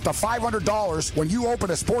bet of up to $500 when you open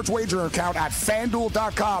a sports wagering account at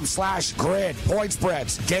FanDuel.com/grid. Point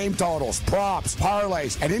spreads, game totals, props,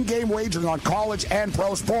 parlays, and in-game wagering on college and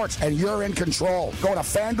pro sports, and you're in control. Go to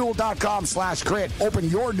FanDuel.com/grid. Open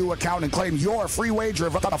your new account and claim your free wager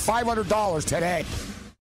of up to $500 today.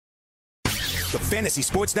 The Fantasy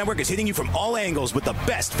Sports Network is hitting you from all angles with the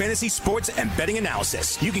best fantasy sports and betting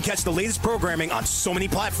analysis. You can catch the latest programming on so many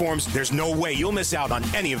platforms, there's no way you'll miss out on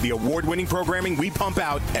any of the award-winning programming we pump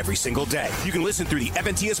out every single day. You can listen through the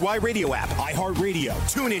FNTSY radio app, iHeartRadio,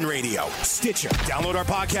 TuneIn Radio, Stitcher. Download our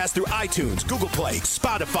podcast through iTunes, Google Play,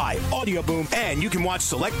 Spotify, Audio Boom, and you can watch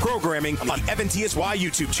select programming on the FNTSY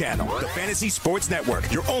YouTube channel. The Fantasy Sports Network,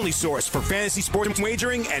 your only source for fantasy sports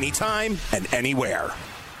wagering anytime and anywhere.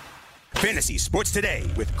 Fantasy Sports Today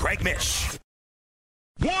with Craig Mish.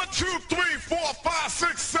 1, 2, 3, 4, 5,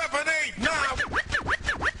 6, 7, 8, 9.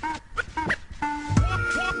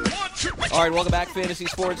 All right, welcome back, Fantasy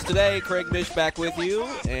Sports Today. Craig Mish back with you,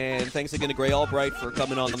 and thanks again to Gray Albright for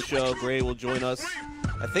coming on the show. Gray will join us.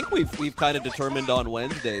 I think we've kind of determined on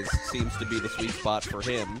Wednesdays seems to be the sweet spot for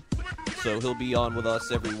him. So he'll be on with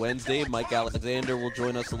us every Wednesday. Mike Alexander will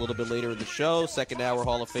join us a little bit later in the show. Second hour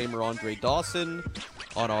Hall of Famer Andre Dawson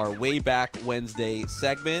on our Way Back Wednesday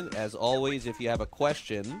segment. As always, if you have a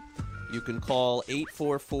question, you can call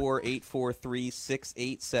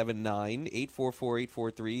 844-843-6879,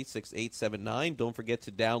 844-843-6879. Don't forget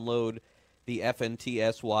to download the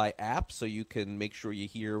FNTSY app so you can make sure you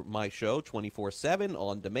hear my show 24/7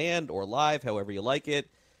 on demand or live, however you like it.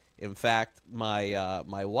 In fact, my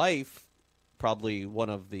wife, probably one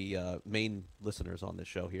of the main listeners on this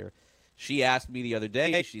show here, she asked me the other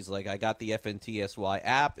day, she's like, I got the FNTSY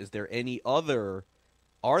app. Are there any other,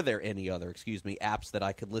 apps that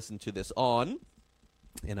I could listen to this on?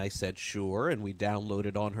 And I said, sure. And we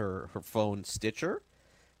downloaded on her phone Stitcher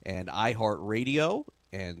and iHeartRadio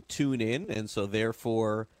and TuneIn. And so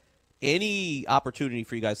therefore, any opportunity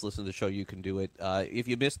for you guys to listen to the show, you can do it. If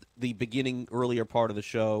you missed the earlier part of the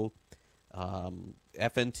show,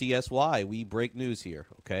 FNTSY, we break news here,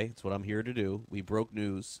 okay? It's what I'm here to do. We broke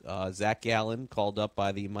news. Zach Gallen called up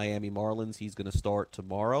by the Miami Marlins. He's going to start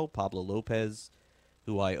tomorrow. Pablo Lopez,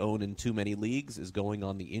 who I own in too many leagues, is going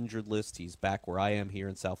on the injured list. He's back where I am here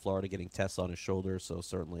in South Florida getting tests on his shoulder, so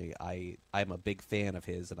certainly I'm a big fan of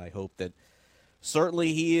his, and I hope that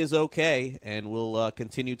certainly he is okay, and we'll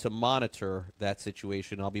continue to monitor that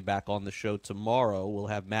situation. I'll be back on the show tomorrow. We'll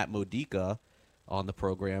have Matt Modica on the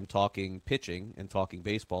program talking pitching and talking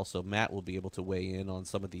baseball, so Matt will be able to weigh in on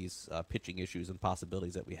some of these pitching issues and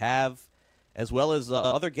possibilities that we have, as well as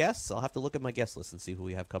other guests. I'll have to look at my guest list and see who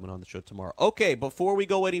we have coming on the show tomorrow. Okay, before we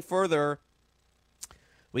go any further,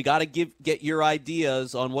 we got to get your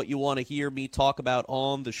ideas on what you want to hear me talk about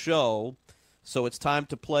on the show. So it's time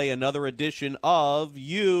to play another edition of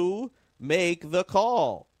You Make the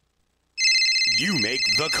Call. You make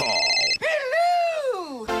the call.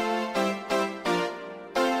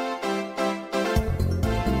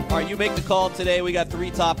 All right, You Make the Call today. We got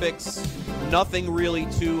 3 topics. Nothing really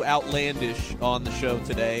too outlandish on the show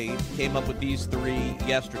today. Came up with these 3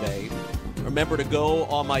 yesterday. Remember to go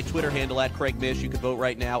on my Twitter handle at Craig Mish. You can vote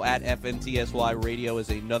right now at FNTSY Radio is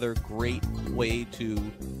another great way to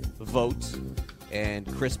vote. And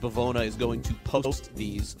Chris Bavona is going to post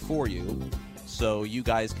these for you so you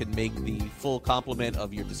guys can make the full complement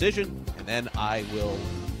of your decision. And then I will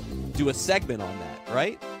do a segment on that,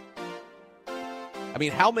 right? I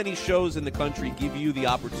mean, how many shows in the country give you the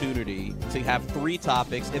opportunity to have 3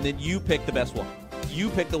 topics and then you pick the best one? You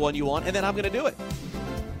pick the one you want, and then I'm going to do it.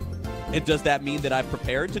 And does that mean that I've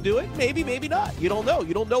prepared to do it? Maybe, maybe not. You don't know.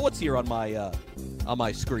 You don't know what's here on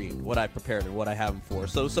my screen, what I prepared and what I have them for.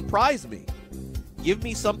 So surprise me. Give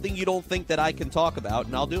me something you don't think that I can talk about,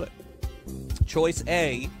 and I'll do it. Choice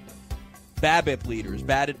A, BABIP leaders,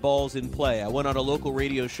 batted balls in play. I went on a local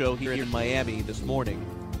radio show here in Miami this morning,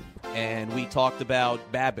 and we talked about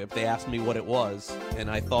BABIP. They asked me what it was,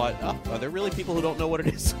 and I thought, are there really people who don't know what it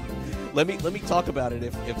is? Let me talk about it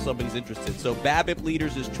if somebody's interested. So BABIP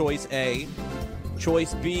leaders is choice A.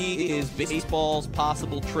 Choice B is baseball's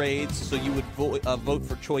possible trades. So you would vote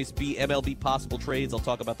for choice B, MLB possible trades. I'll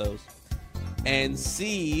talk about those. And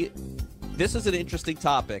C, this is an interesting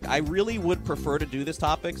topic. I really would prefer to do this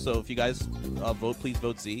topic. So if you guys vote, please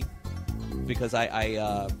vote C, because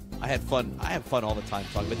I had fun. I have fun all the time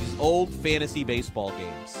talking about these old fantasy baseball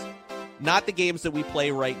games, not the games that we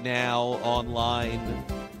play right now online.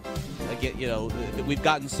 Again, we've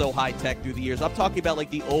gotten so high tech through the years. I'm talking about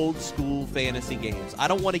like the old school fantasy games. I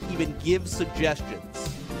don't want to even give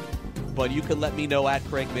suggestions, but you can let me know at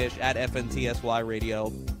Craig Mish at FNTSY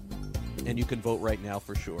Radio, and you can vote right now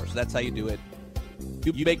for sure. So that's how you do it.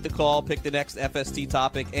 You make the call, pick the next FST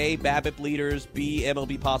topic. A, BABIP leaders. B,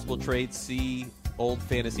 MLB possible trades. C, old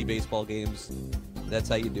fantasy baseball games. That's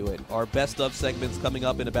how you do it. Our best of segment's coming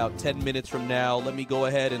up in about 10 minutes from now. Let me go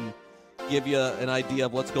ahead and give you an idea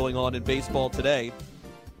of what's going on in baseball today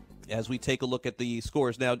as we take a look at the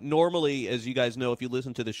scores. Now, normally, as you guys know, if you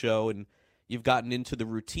listen to the show and you've gotten into the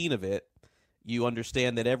routine of it, you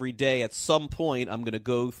understand that every day at some point I'm going to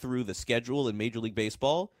go through the schedule in Major League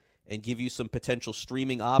Baseball and give you some potential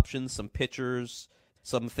streaming options, some pitchers,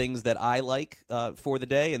 some things that I like for the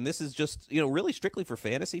day. And this is just, really strictly for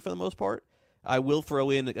fantasy for the most part. I will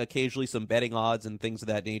throw in occasionally some betting odds and things of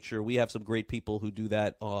that nature. We have some great people who do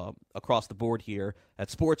that across the board here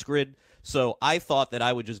at Sports Grid. So I thought that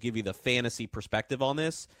I would just give you the fantasy perspective on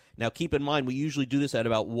this. Now, keep in mind, we usually do this at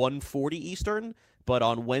about 1:40 Eastern, but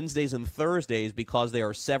on Wednesdays and Thursdays, because there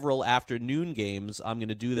are several afternoon games, I'm going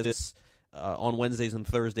to do this on Wednesdays and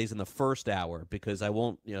Thursdays in the first hour, because I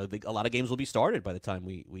won't, a lot of games will be started by the time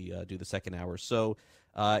we do the second hour. So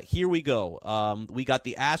here we go. We got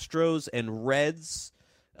the Astros and Reds.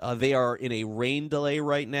 They are in a rain delay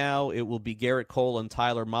right now. It will be Garrett Cole and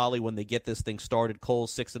Tyler Mahle when they get this thing started. Cole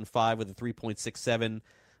 6-5 with a 3.67.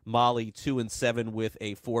 Mahle 2-7 with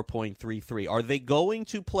a 4.33. Are they going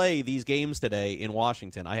to play these games today in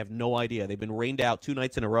Washington? I have no idea. They've been rained out 2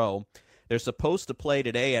 nights in a row. They're supposed to play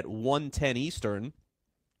today at 1:10 Eastern.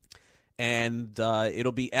 And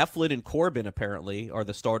it'll be Eflin and Corbin, apparently, are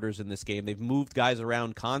the starters in this game. They've moved guys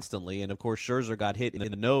around constantly. And, of course, Scherzer got hit in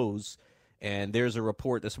the nose. And there's a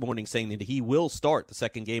report this morning saying that he will start the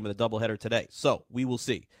second game of the doubleheader today. So we will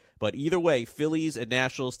see. But either way, Phillies and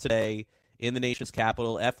Nationals today in the nation's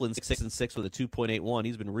capital. Eflin 6-6 with a 2.81.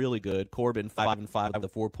 He's been really good. Corbin 5-5 with a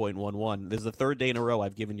 4.11. This is the third day in a row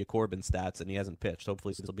I've given you Corbin stats, and he hasn't pitched.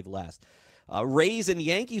 Hopefully this will be the last. Rays and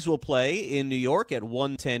Yankees will play in New York at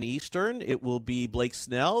 1:10 Eastern. It will be Blake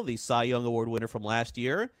Snell, the Cy Young Award winner from last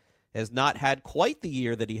year. Has not had quite the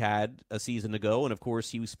year that he had a season ago, and of course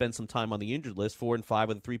he spent some time on the injured list. 4-5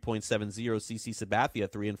 with a 3.70. CC Sabathia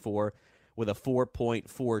 3-4 with a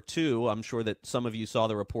 4.42. I'm sure that some of you saw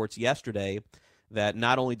the reports yesterday that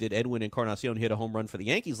not only did Edwin Encarnacion hit a home run for the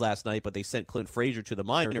Yankees last night, but they sent Clint Frazier to the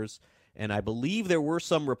minors. And I believe there were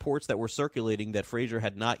some reports that were circulating that Frazier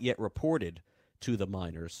had not yet reported to the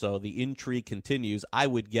minors. So the intrigue continues. I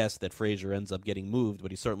would guess that Frazier ends up getting moved,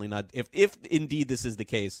 but he's certainly not. If indeed this is the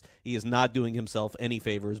case, he is not doing himself any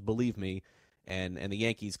favors, believe me, and the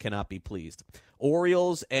Yankees cannot be pleased.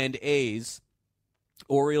 Orioles and A's.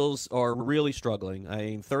 Orioles are really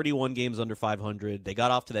struggling. 31 games under 500. They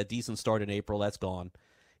got off to that decent start in April. That's gone.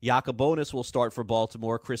 Yacobonis will start for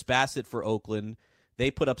Baltimore. Chris Bassett for Oakland. They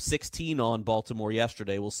put up 16 on Baltimore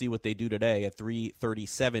yesterday. We'll see what they do today at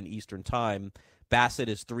 3:37 Eastern Time. Bassett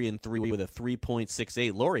is 3-3 with a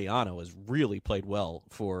 3.68. Laureano has really played well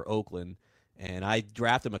for Oakland, and I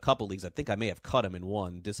drafted him a couple leagues. I think I may have cut him in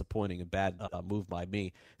one. Disappointing, a bad move by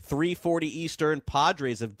me. 3:40 Eastern.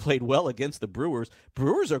 Padres have played well against the Brewers.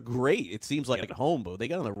 Brewers are great, it seems like, at home, but they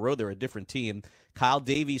got on the road. They're a different team. Kyle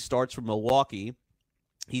Davies starts for Milwaukee.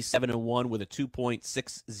 He's 7-1 with a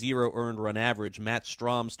 2.60 earned run average. Matt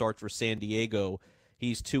Strahm starts for San Diego.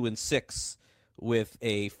 He's 2-6 with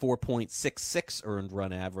a 4.66 earned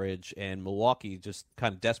run average. And Milwaukee just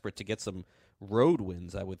kind of desperate to get some road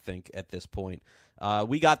wins, I would think, at this point.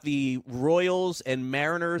 We got the Royals and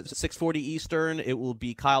Mariners, 6:40 Eastern. It will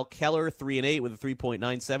be Kyle Keller, 3-8 with a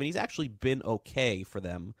 3.97. He's actually been okay for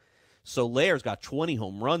them. Soler's got 20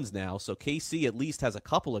 home runs now, so KC at least has a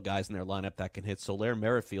couple of guys in their lineup that can hit. Soler,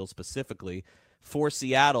 Merrifield specifically. For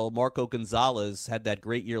Seattle, Marco Gonzalez had that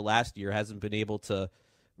great year last year, hasn't been able to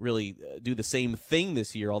really do the same thing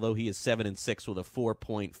this year, although he is 7-6 with a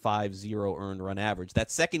 4.50 earned run average. That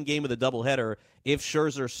second game of the doubleheader, if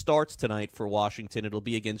Scherzer starts tonight for Washington, it'll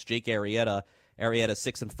be against Jake Arrieta. Arrieta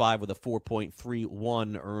 6-5 with a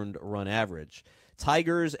 4.31 earned run average.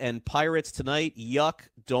 Tigers and Pirates tonight. Yuck.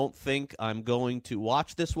 Don't think I'm going to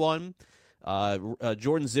watch this one.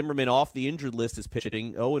 Jordan Zimmerman off the injured list is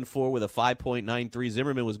pitching 0-4 with a 5.93.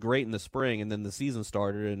 Zimmerman was great in the spring, and then the season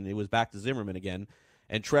started, and it was back to Zimmerman again.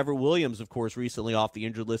 And Trevor Williams, of course, recently off the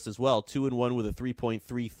injured list as well. 2-1 with a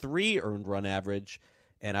 3.33 earned run average.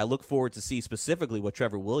 And I look forward to see specifically what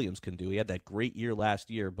Trevor Williams can do. He had that great year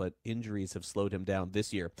last year, but injuries have slowed him down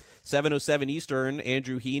this year. 7:07 Eastern,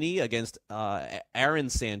 Andrew Heaney against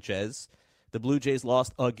Aaron Sanchez. The Blue Jays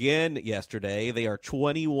lost again yesterday. They are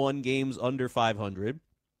 21 games under 500.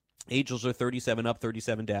 Angels are 37 up,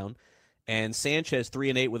 37 down. And Sanchez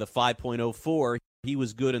 3-8 with a 5.04. He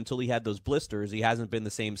was good until he had those blisters. He hasn't been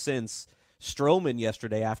the same since. Stroman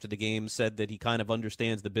yesterday after the game said that he kind of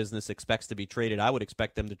understands the business, expects to be traded. I would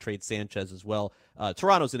expect them to trade Sanchez as well.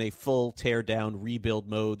 Toronto's in a full tear-down rebuild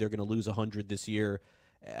mode. They're going to lose 100 this year.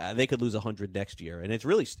 They could lose 100 next year. And it's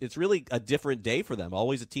really a different day for them.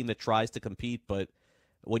 Always a team that tries to compete, but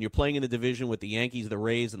when you're playing in the division with the Yankees, the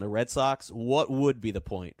Rays, and the Red Sox, what would be the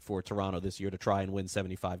point for Toronto this year to try and win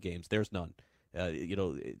 75 games? There's none.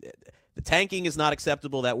 The tanking is not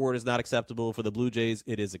acceptable. That word is not acceptable. For the Blue Jays,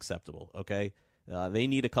 it is acceptable, okay? They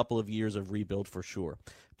need a couple of years of rebuild for sure.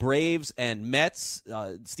 Braves and Mets,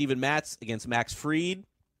 Steven Matz against Max Fried.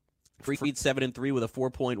 Fried 7-3 with a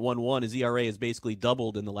 4.11. His ERA has basically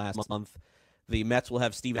doubled in the last month. The Mets will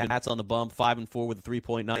have Steven Matz on the bump, 5-4 with a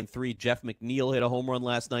 3.93. Jeff McNeil hit a home run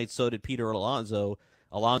last night. So did Peter Alonso.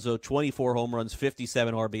 Alonso, 24 home runs,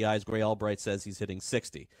 57 RBIs. Gray Albright says he's hitting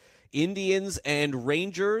 60. Indians and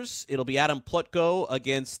Rangers. It'll be Adam Plutko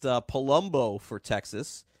against Palumbo for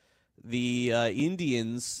Texas. The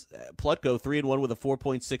Indians, Plutko 3-1 with a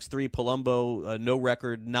 4.63. Palumbo, no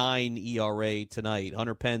record, 9 ERA tonight.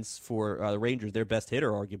 Hunter Pence for the Rangers, their best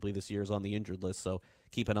hitter arguably this year, is on the injured list, so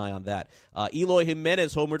keep an eye on that. Eloy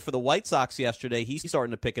Jimenez homered for the White Sox yesterday. He's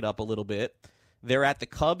starting to pick it up a little bit. They're at the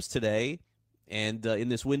Cubs today. And in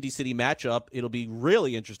this Windy City matchup, it'll be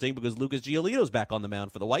really interesting because Lucas Giolito's back on the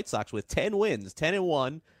mound for the White Sox with 10 wins,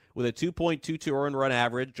 10-1 with a 2.22 earned run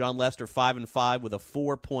average. John Lester 5-5 with a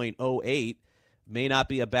 4.08. May not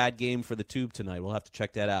be a bad game for the Tube tonight. We'll have to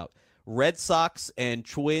check that out. Red Sox and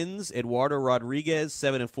Twins. Eduardo Rodriguez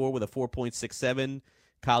 7-4 with a 4.67.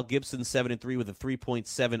 Kyle Gibson 7-3 with a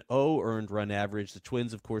 3.70 earned run average. The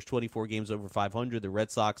Twins, of course, 24 games over 500. The Red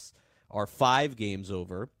Sox are 5 games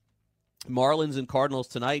over. Marlins and Cardinals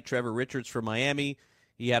tonight. Trevor Richards for Miami.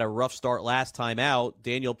 He had a rough start last time out.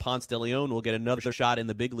 Daniel Ponce de Leon will get another shot in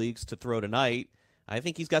the big leagues to throw tonight. I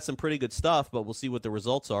think he's got some pretty good stuff, but we'll see what the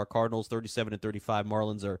results are. Cardinals 37-35.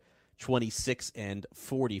 Marlins are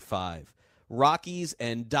 26-45. Rockies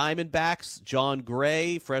and Diamondbacks. John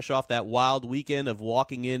Gray, fresh off that wild weekend of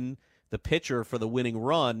walking in the pitcher for the winning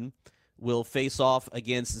run, will face off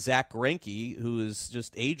against Zach Greinke, who is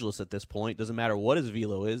just ageless at this point. Doesn't matter what his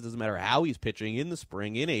velo is. Doesn't matter how he's pitching in the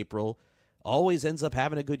spring, in April. Always ends up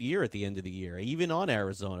having a good year at the end of the year, even on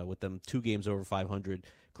Arizona with them 2 games over 500.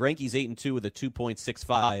 Greinke's 8-2 with a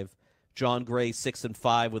 2.65. John Gray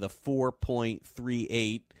 6-5 with a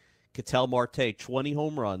 4.38. Ketel Marte, 20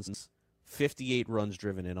 home runs, 58 runs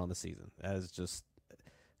driven in on the season. As just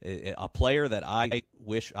a player that I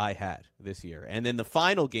wish I had this year. And then the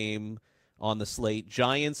final game on the slate,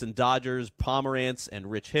 Giants and Dodgers, Pomerantz and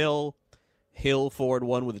Rich Hill. Hill forward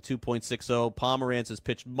one with a 2.60. Pomerantz has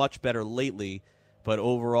pitched much better lately, but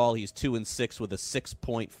overall he's 2-6 with a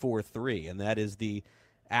 6.43, and that is the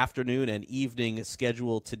afternoon and evening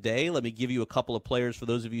schedule today. Let me give you a couple of players for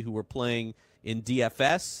those of you who were playing in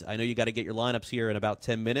DFS. I know you got to get your lineups here in about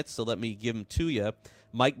 10 minutes, so let me give them to you.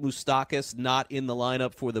 Mike Moustakas not in the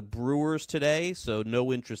lineup for the Brewers today, so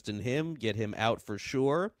no interest in him. Get him out for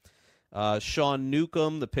sure. Sean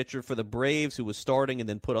Newcomb, the pitcher for the Braves, who was starting and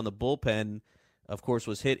then put on the bullpen, of course,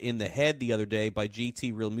 was hit in the head the other day by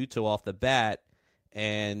GT Realmuto off the bat,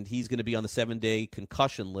 and he's going to be on the 7-day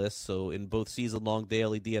concussion list, so in both season-long,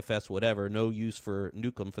 daily, DFS, whatever, no use for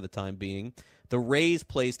Newcomb for the time being. The Rays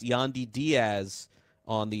placed Yandy Diaz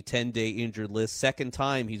on the 10-day injured list. Second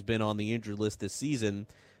time he's been on the injured list this season.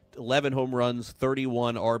 11 home runs,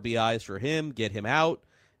 31 RBIs for him. Get him out.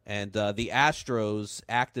 And the Astros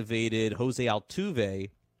activated Jose Altuve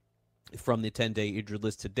from the 10-day injured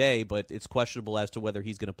list today, but it's questionable as to whether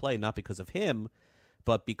he's going to play, not because of him,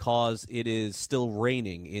 but because it is still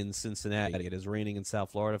raining in Cincinnati. It is raining in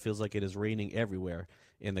South Florida. It feels like it is raining everywhere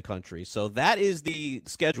in the country. So that is the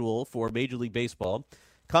schedule for Major League Baseball.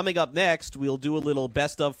 Coming up next, we'll do a little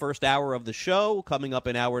best of first hour of the show. Coming up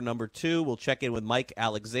in hour number 2, we'll check in with Mike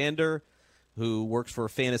Alexander, who works for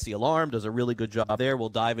Fantasy Alarm, does a really good job there. We'll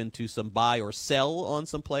dive into some buy or sell on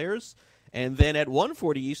some players. And then at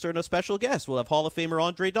 1:40 Eastern, a special guest. We'll have Hall of Famer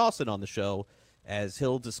Andre Dawson on the show as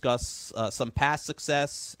he'll discuss some past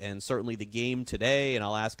success and certainly the game today. And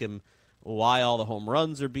I'll ask him why all the home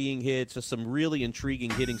runs are being hit. Just some really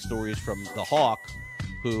intriguing hitting stories from the Hawk,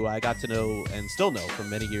 who I got to know and still know from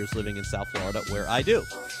many years living in South Florida, where I do.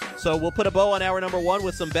 So we'll put a bow on hour number 1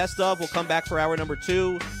 with some best of. We'll come back for hour number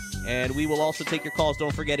 2. And we will also take your calls.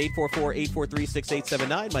 Don't forget,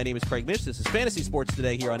 844-843-6879. My name is Craig Mish. This is Fantasy Sports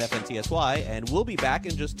Today here on FNTSY. And we'll be back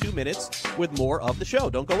in just 2 minutes with more of the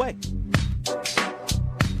show. Don't go away.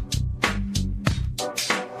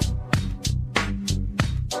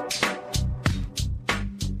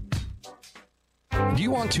 Do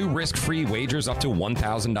you want 2 risk-free wagers up to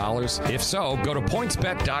 $1,000? If so, go to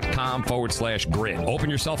pointsbet.com/grid. Open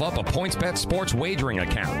yourself up a PointsBet sports wagering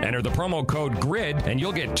account. Enter the promo code GRID, and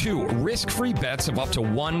you'll get 2 risk-free bets of up to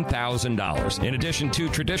 $1,000. In addition to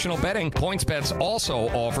traditional betting, PointsBet also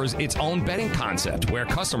offers its own betting concept, where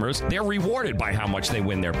customers, they're rewarded by how much they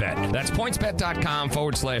win their bet. That's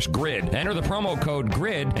pointsbet.com/grid. Enter the promo code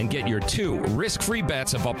GRID and get your 2 risk-free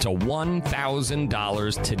bets of up to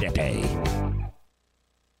 $1,000 today.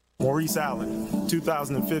 Maurice Allen,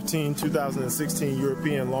 2015-2016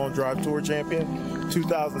 European Long Drive Tour champion,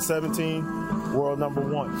 2017 world number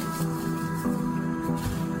 1.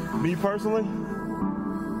 Me personally,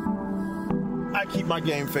 I keep my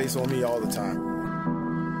game face on me all the time.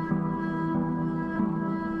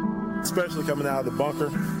 Especially coming out of the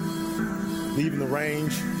bunker, leaving the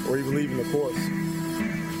range, or even leaving the course.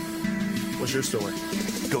 What's your story?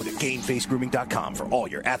 Go to GameFaceGrooming.com for all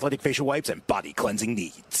your athletic facial wipes and body cleansing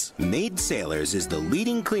needs. Made Sailors is the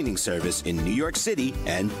leading cleaning service in New York City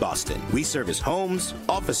and Boston. We service homes,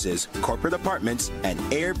 offices, corporate apartments, and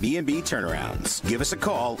Airbnb turnarounds. Give us a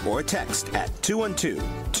call or a text at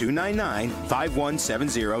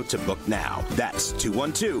 212-299-5170 to book now. That's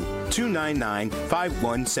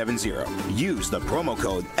 212-299-5170. Use the promo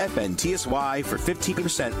code FNTSY for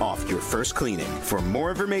 15% off your first cleaning. For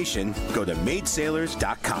more information, go to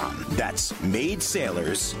MadeSailors.com. That's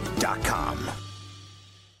MadeSailors.com.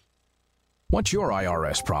 What's your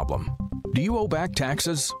IRS problem? Do you owe back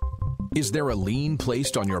taxes? Is there a lien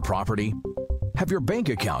placed on your property? Have your bank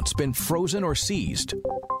accounts been frozen or seized?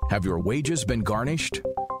 Have your wages been garnished?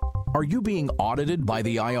 Are you being audited by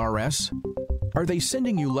the IRS? Are they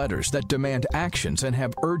sending you letters that demand actions and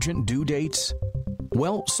have urgent due dates?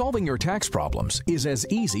 Well, solving your tax problems is as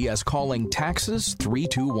easy as calling Taxes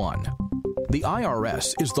 321. The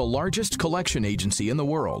IRS is the largest collection agency in the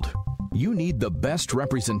world. You need the best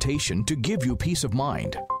representation to give you peace of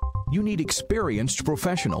mind. You need experienced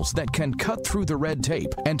professionals that can cut through the red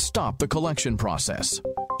tape and stop the collection process.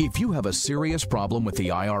 If you have a serious problem with the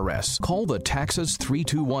IRS, call the Taxes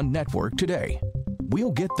 321 network today.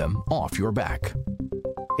 We'll get them off your back.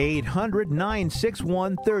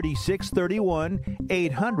 800-961-3631,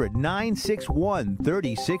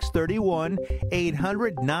 800-961-3631,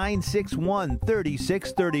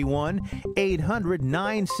 800-961-3631,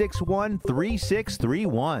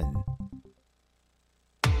 800-961-3631.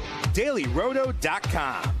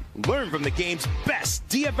 DailyRoto.com. Learn from the game's best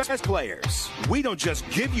DFS players. We don't just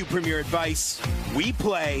give you premier advice, we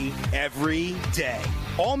play every day.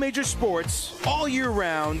 All major sports, all year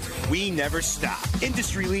round, we never stop.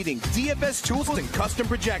 Industry-leading DFS tools and custom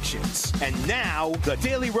projections. And now, the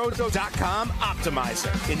DailyRoto.com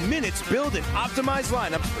Optimizer. In minutes, build and optimize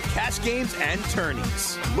lineups for cash games and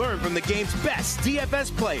tourneys. Learn from the game's best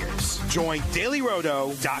DFS players. Join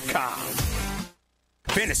DailyRoto.com.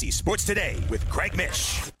 Fantasy Sports Today with Craig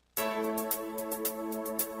Mish.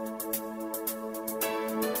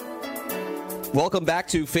 Welcome back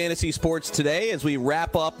to Fantasy Sports Today. As we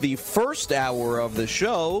wrap up the first hour of the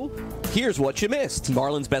show, here's what you missed.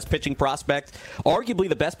 Marlins' best pitching prospect, arguably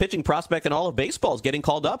the best pitching prospect in all of baseball, is getting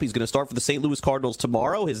called up. He's going to start for the St. Louis Cardinals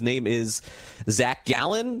tomorrow. His name is Zach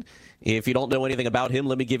Gallen. If you don't know anything about him,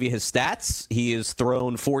 let me give you his stats. He has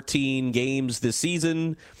thrown 14 games this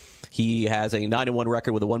season. He has a 9-1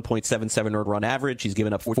 record with a 1.77 earned run average. He's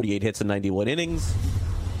given up 48 hits in 91 innings.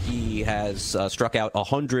 He has struck out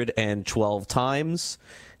 112 times,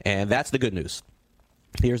 and that's the good news.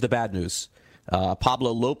 Here's the bad news.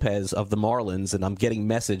 Pablo Lopez of the Marlins, and I'm getting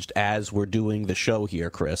messaged as we're doing the show here,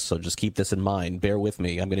 Chris, so just keep this in mind. Bear with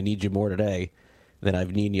me. I'm going to need you more today than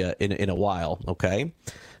I've needed you in a while, okay?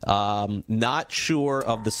 Not sure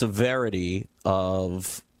of the severity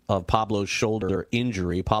of Pablo's shoulder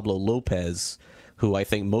injury. Pablo Lopez, who I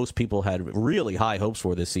think most people had really high hopes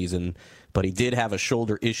for this season, but he did have a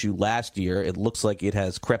shoulder issue last year. It looks like it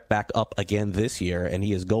has crept back up again this year, and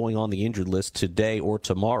he is going on the injured list today or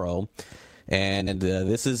tomorrow. And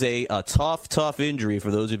this is a tough injury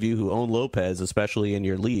for those of you who own Lopez, especially in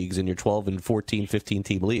your leagues, in your 12 and 14,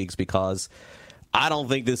 15-team leagues, because I don't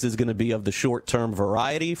think this is going to be of the short-term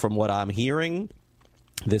variety from what I'm hearing.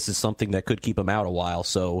 This is something that could keep him out a while,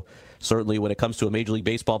 so certainly when it comes to a Major League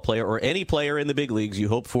Baseball player or any player in the big leagues, you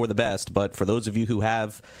hope for the best. But for those of you who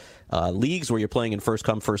have leagues where you're playing in first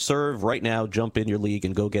come, first serve, right now jump in your league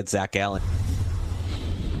and go get Zach Gallen.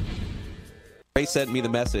 Ray sent me the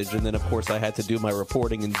message, and then, of course, I had to do my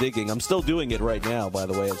reporting and digging. I'm still doing it right now, by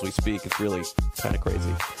the way, as we speak. It's really kind of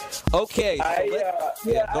crazy. Okay. So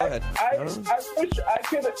go ahead. I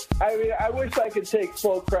wish I could take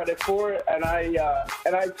full credit for it, and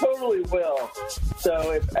I totally will.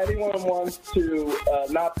 So if anyone wants to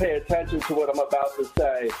not pay attention to what I'm about to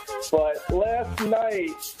say, but last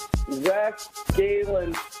night, Zach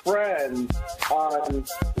Galen's friends on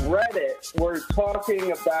Reddit were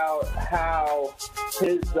talking about how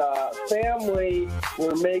his family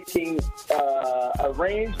were making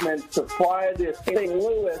arrangements to fly to St.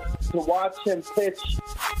 Louis to watch him pitch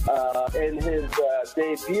in his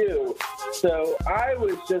debut. So I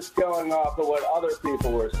was just going off of what other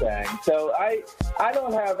people were saying. So I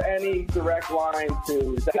don't have any direct line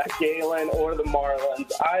to Zach Gallen or the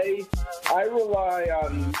Marlins. I rely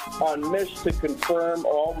on Mish to confirm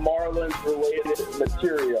all Marlins-related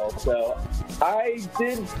material. So I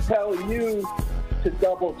did tell you to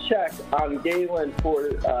double check on Gallen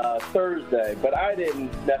for Thursday, but I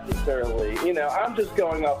didn't necessarily, I'm just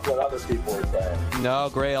going off what other people are saying. No,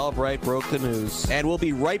 Gray Albright broke the news. And we'll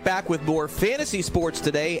be right back with more Fantasy Sports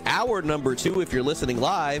Today, hour number 2 if you're listening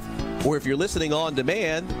live, or if you're listening on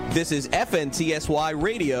demand. This is FNTSY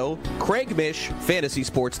Radio, Craig Mish, Fantasy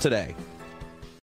Sports Today.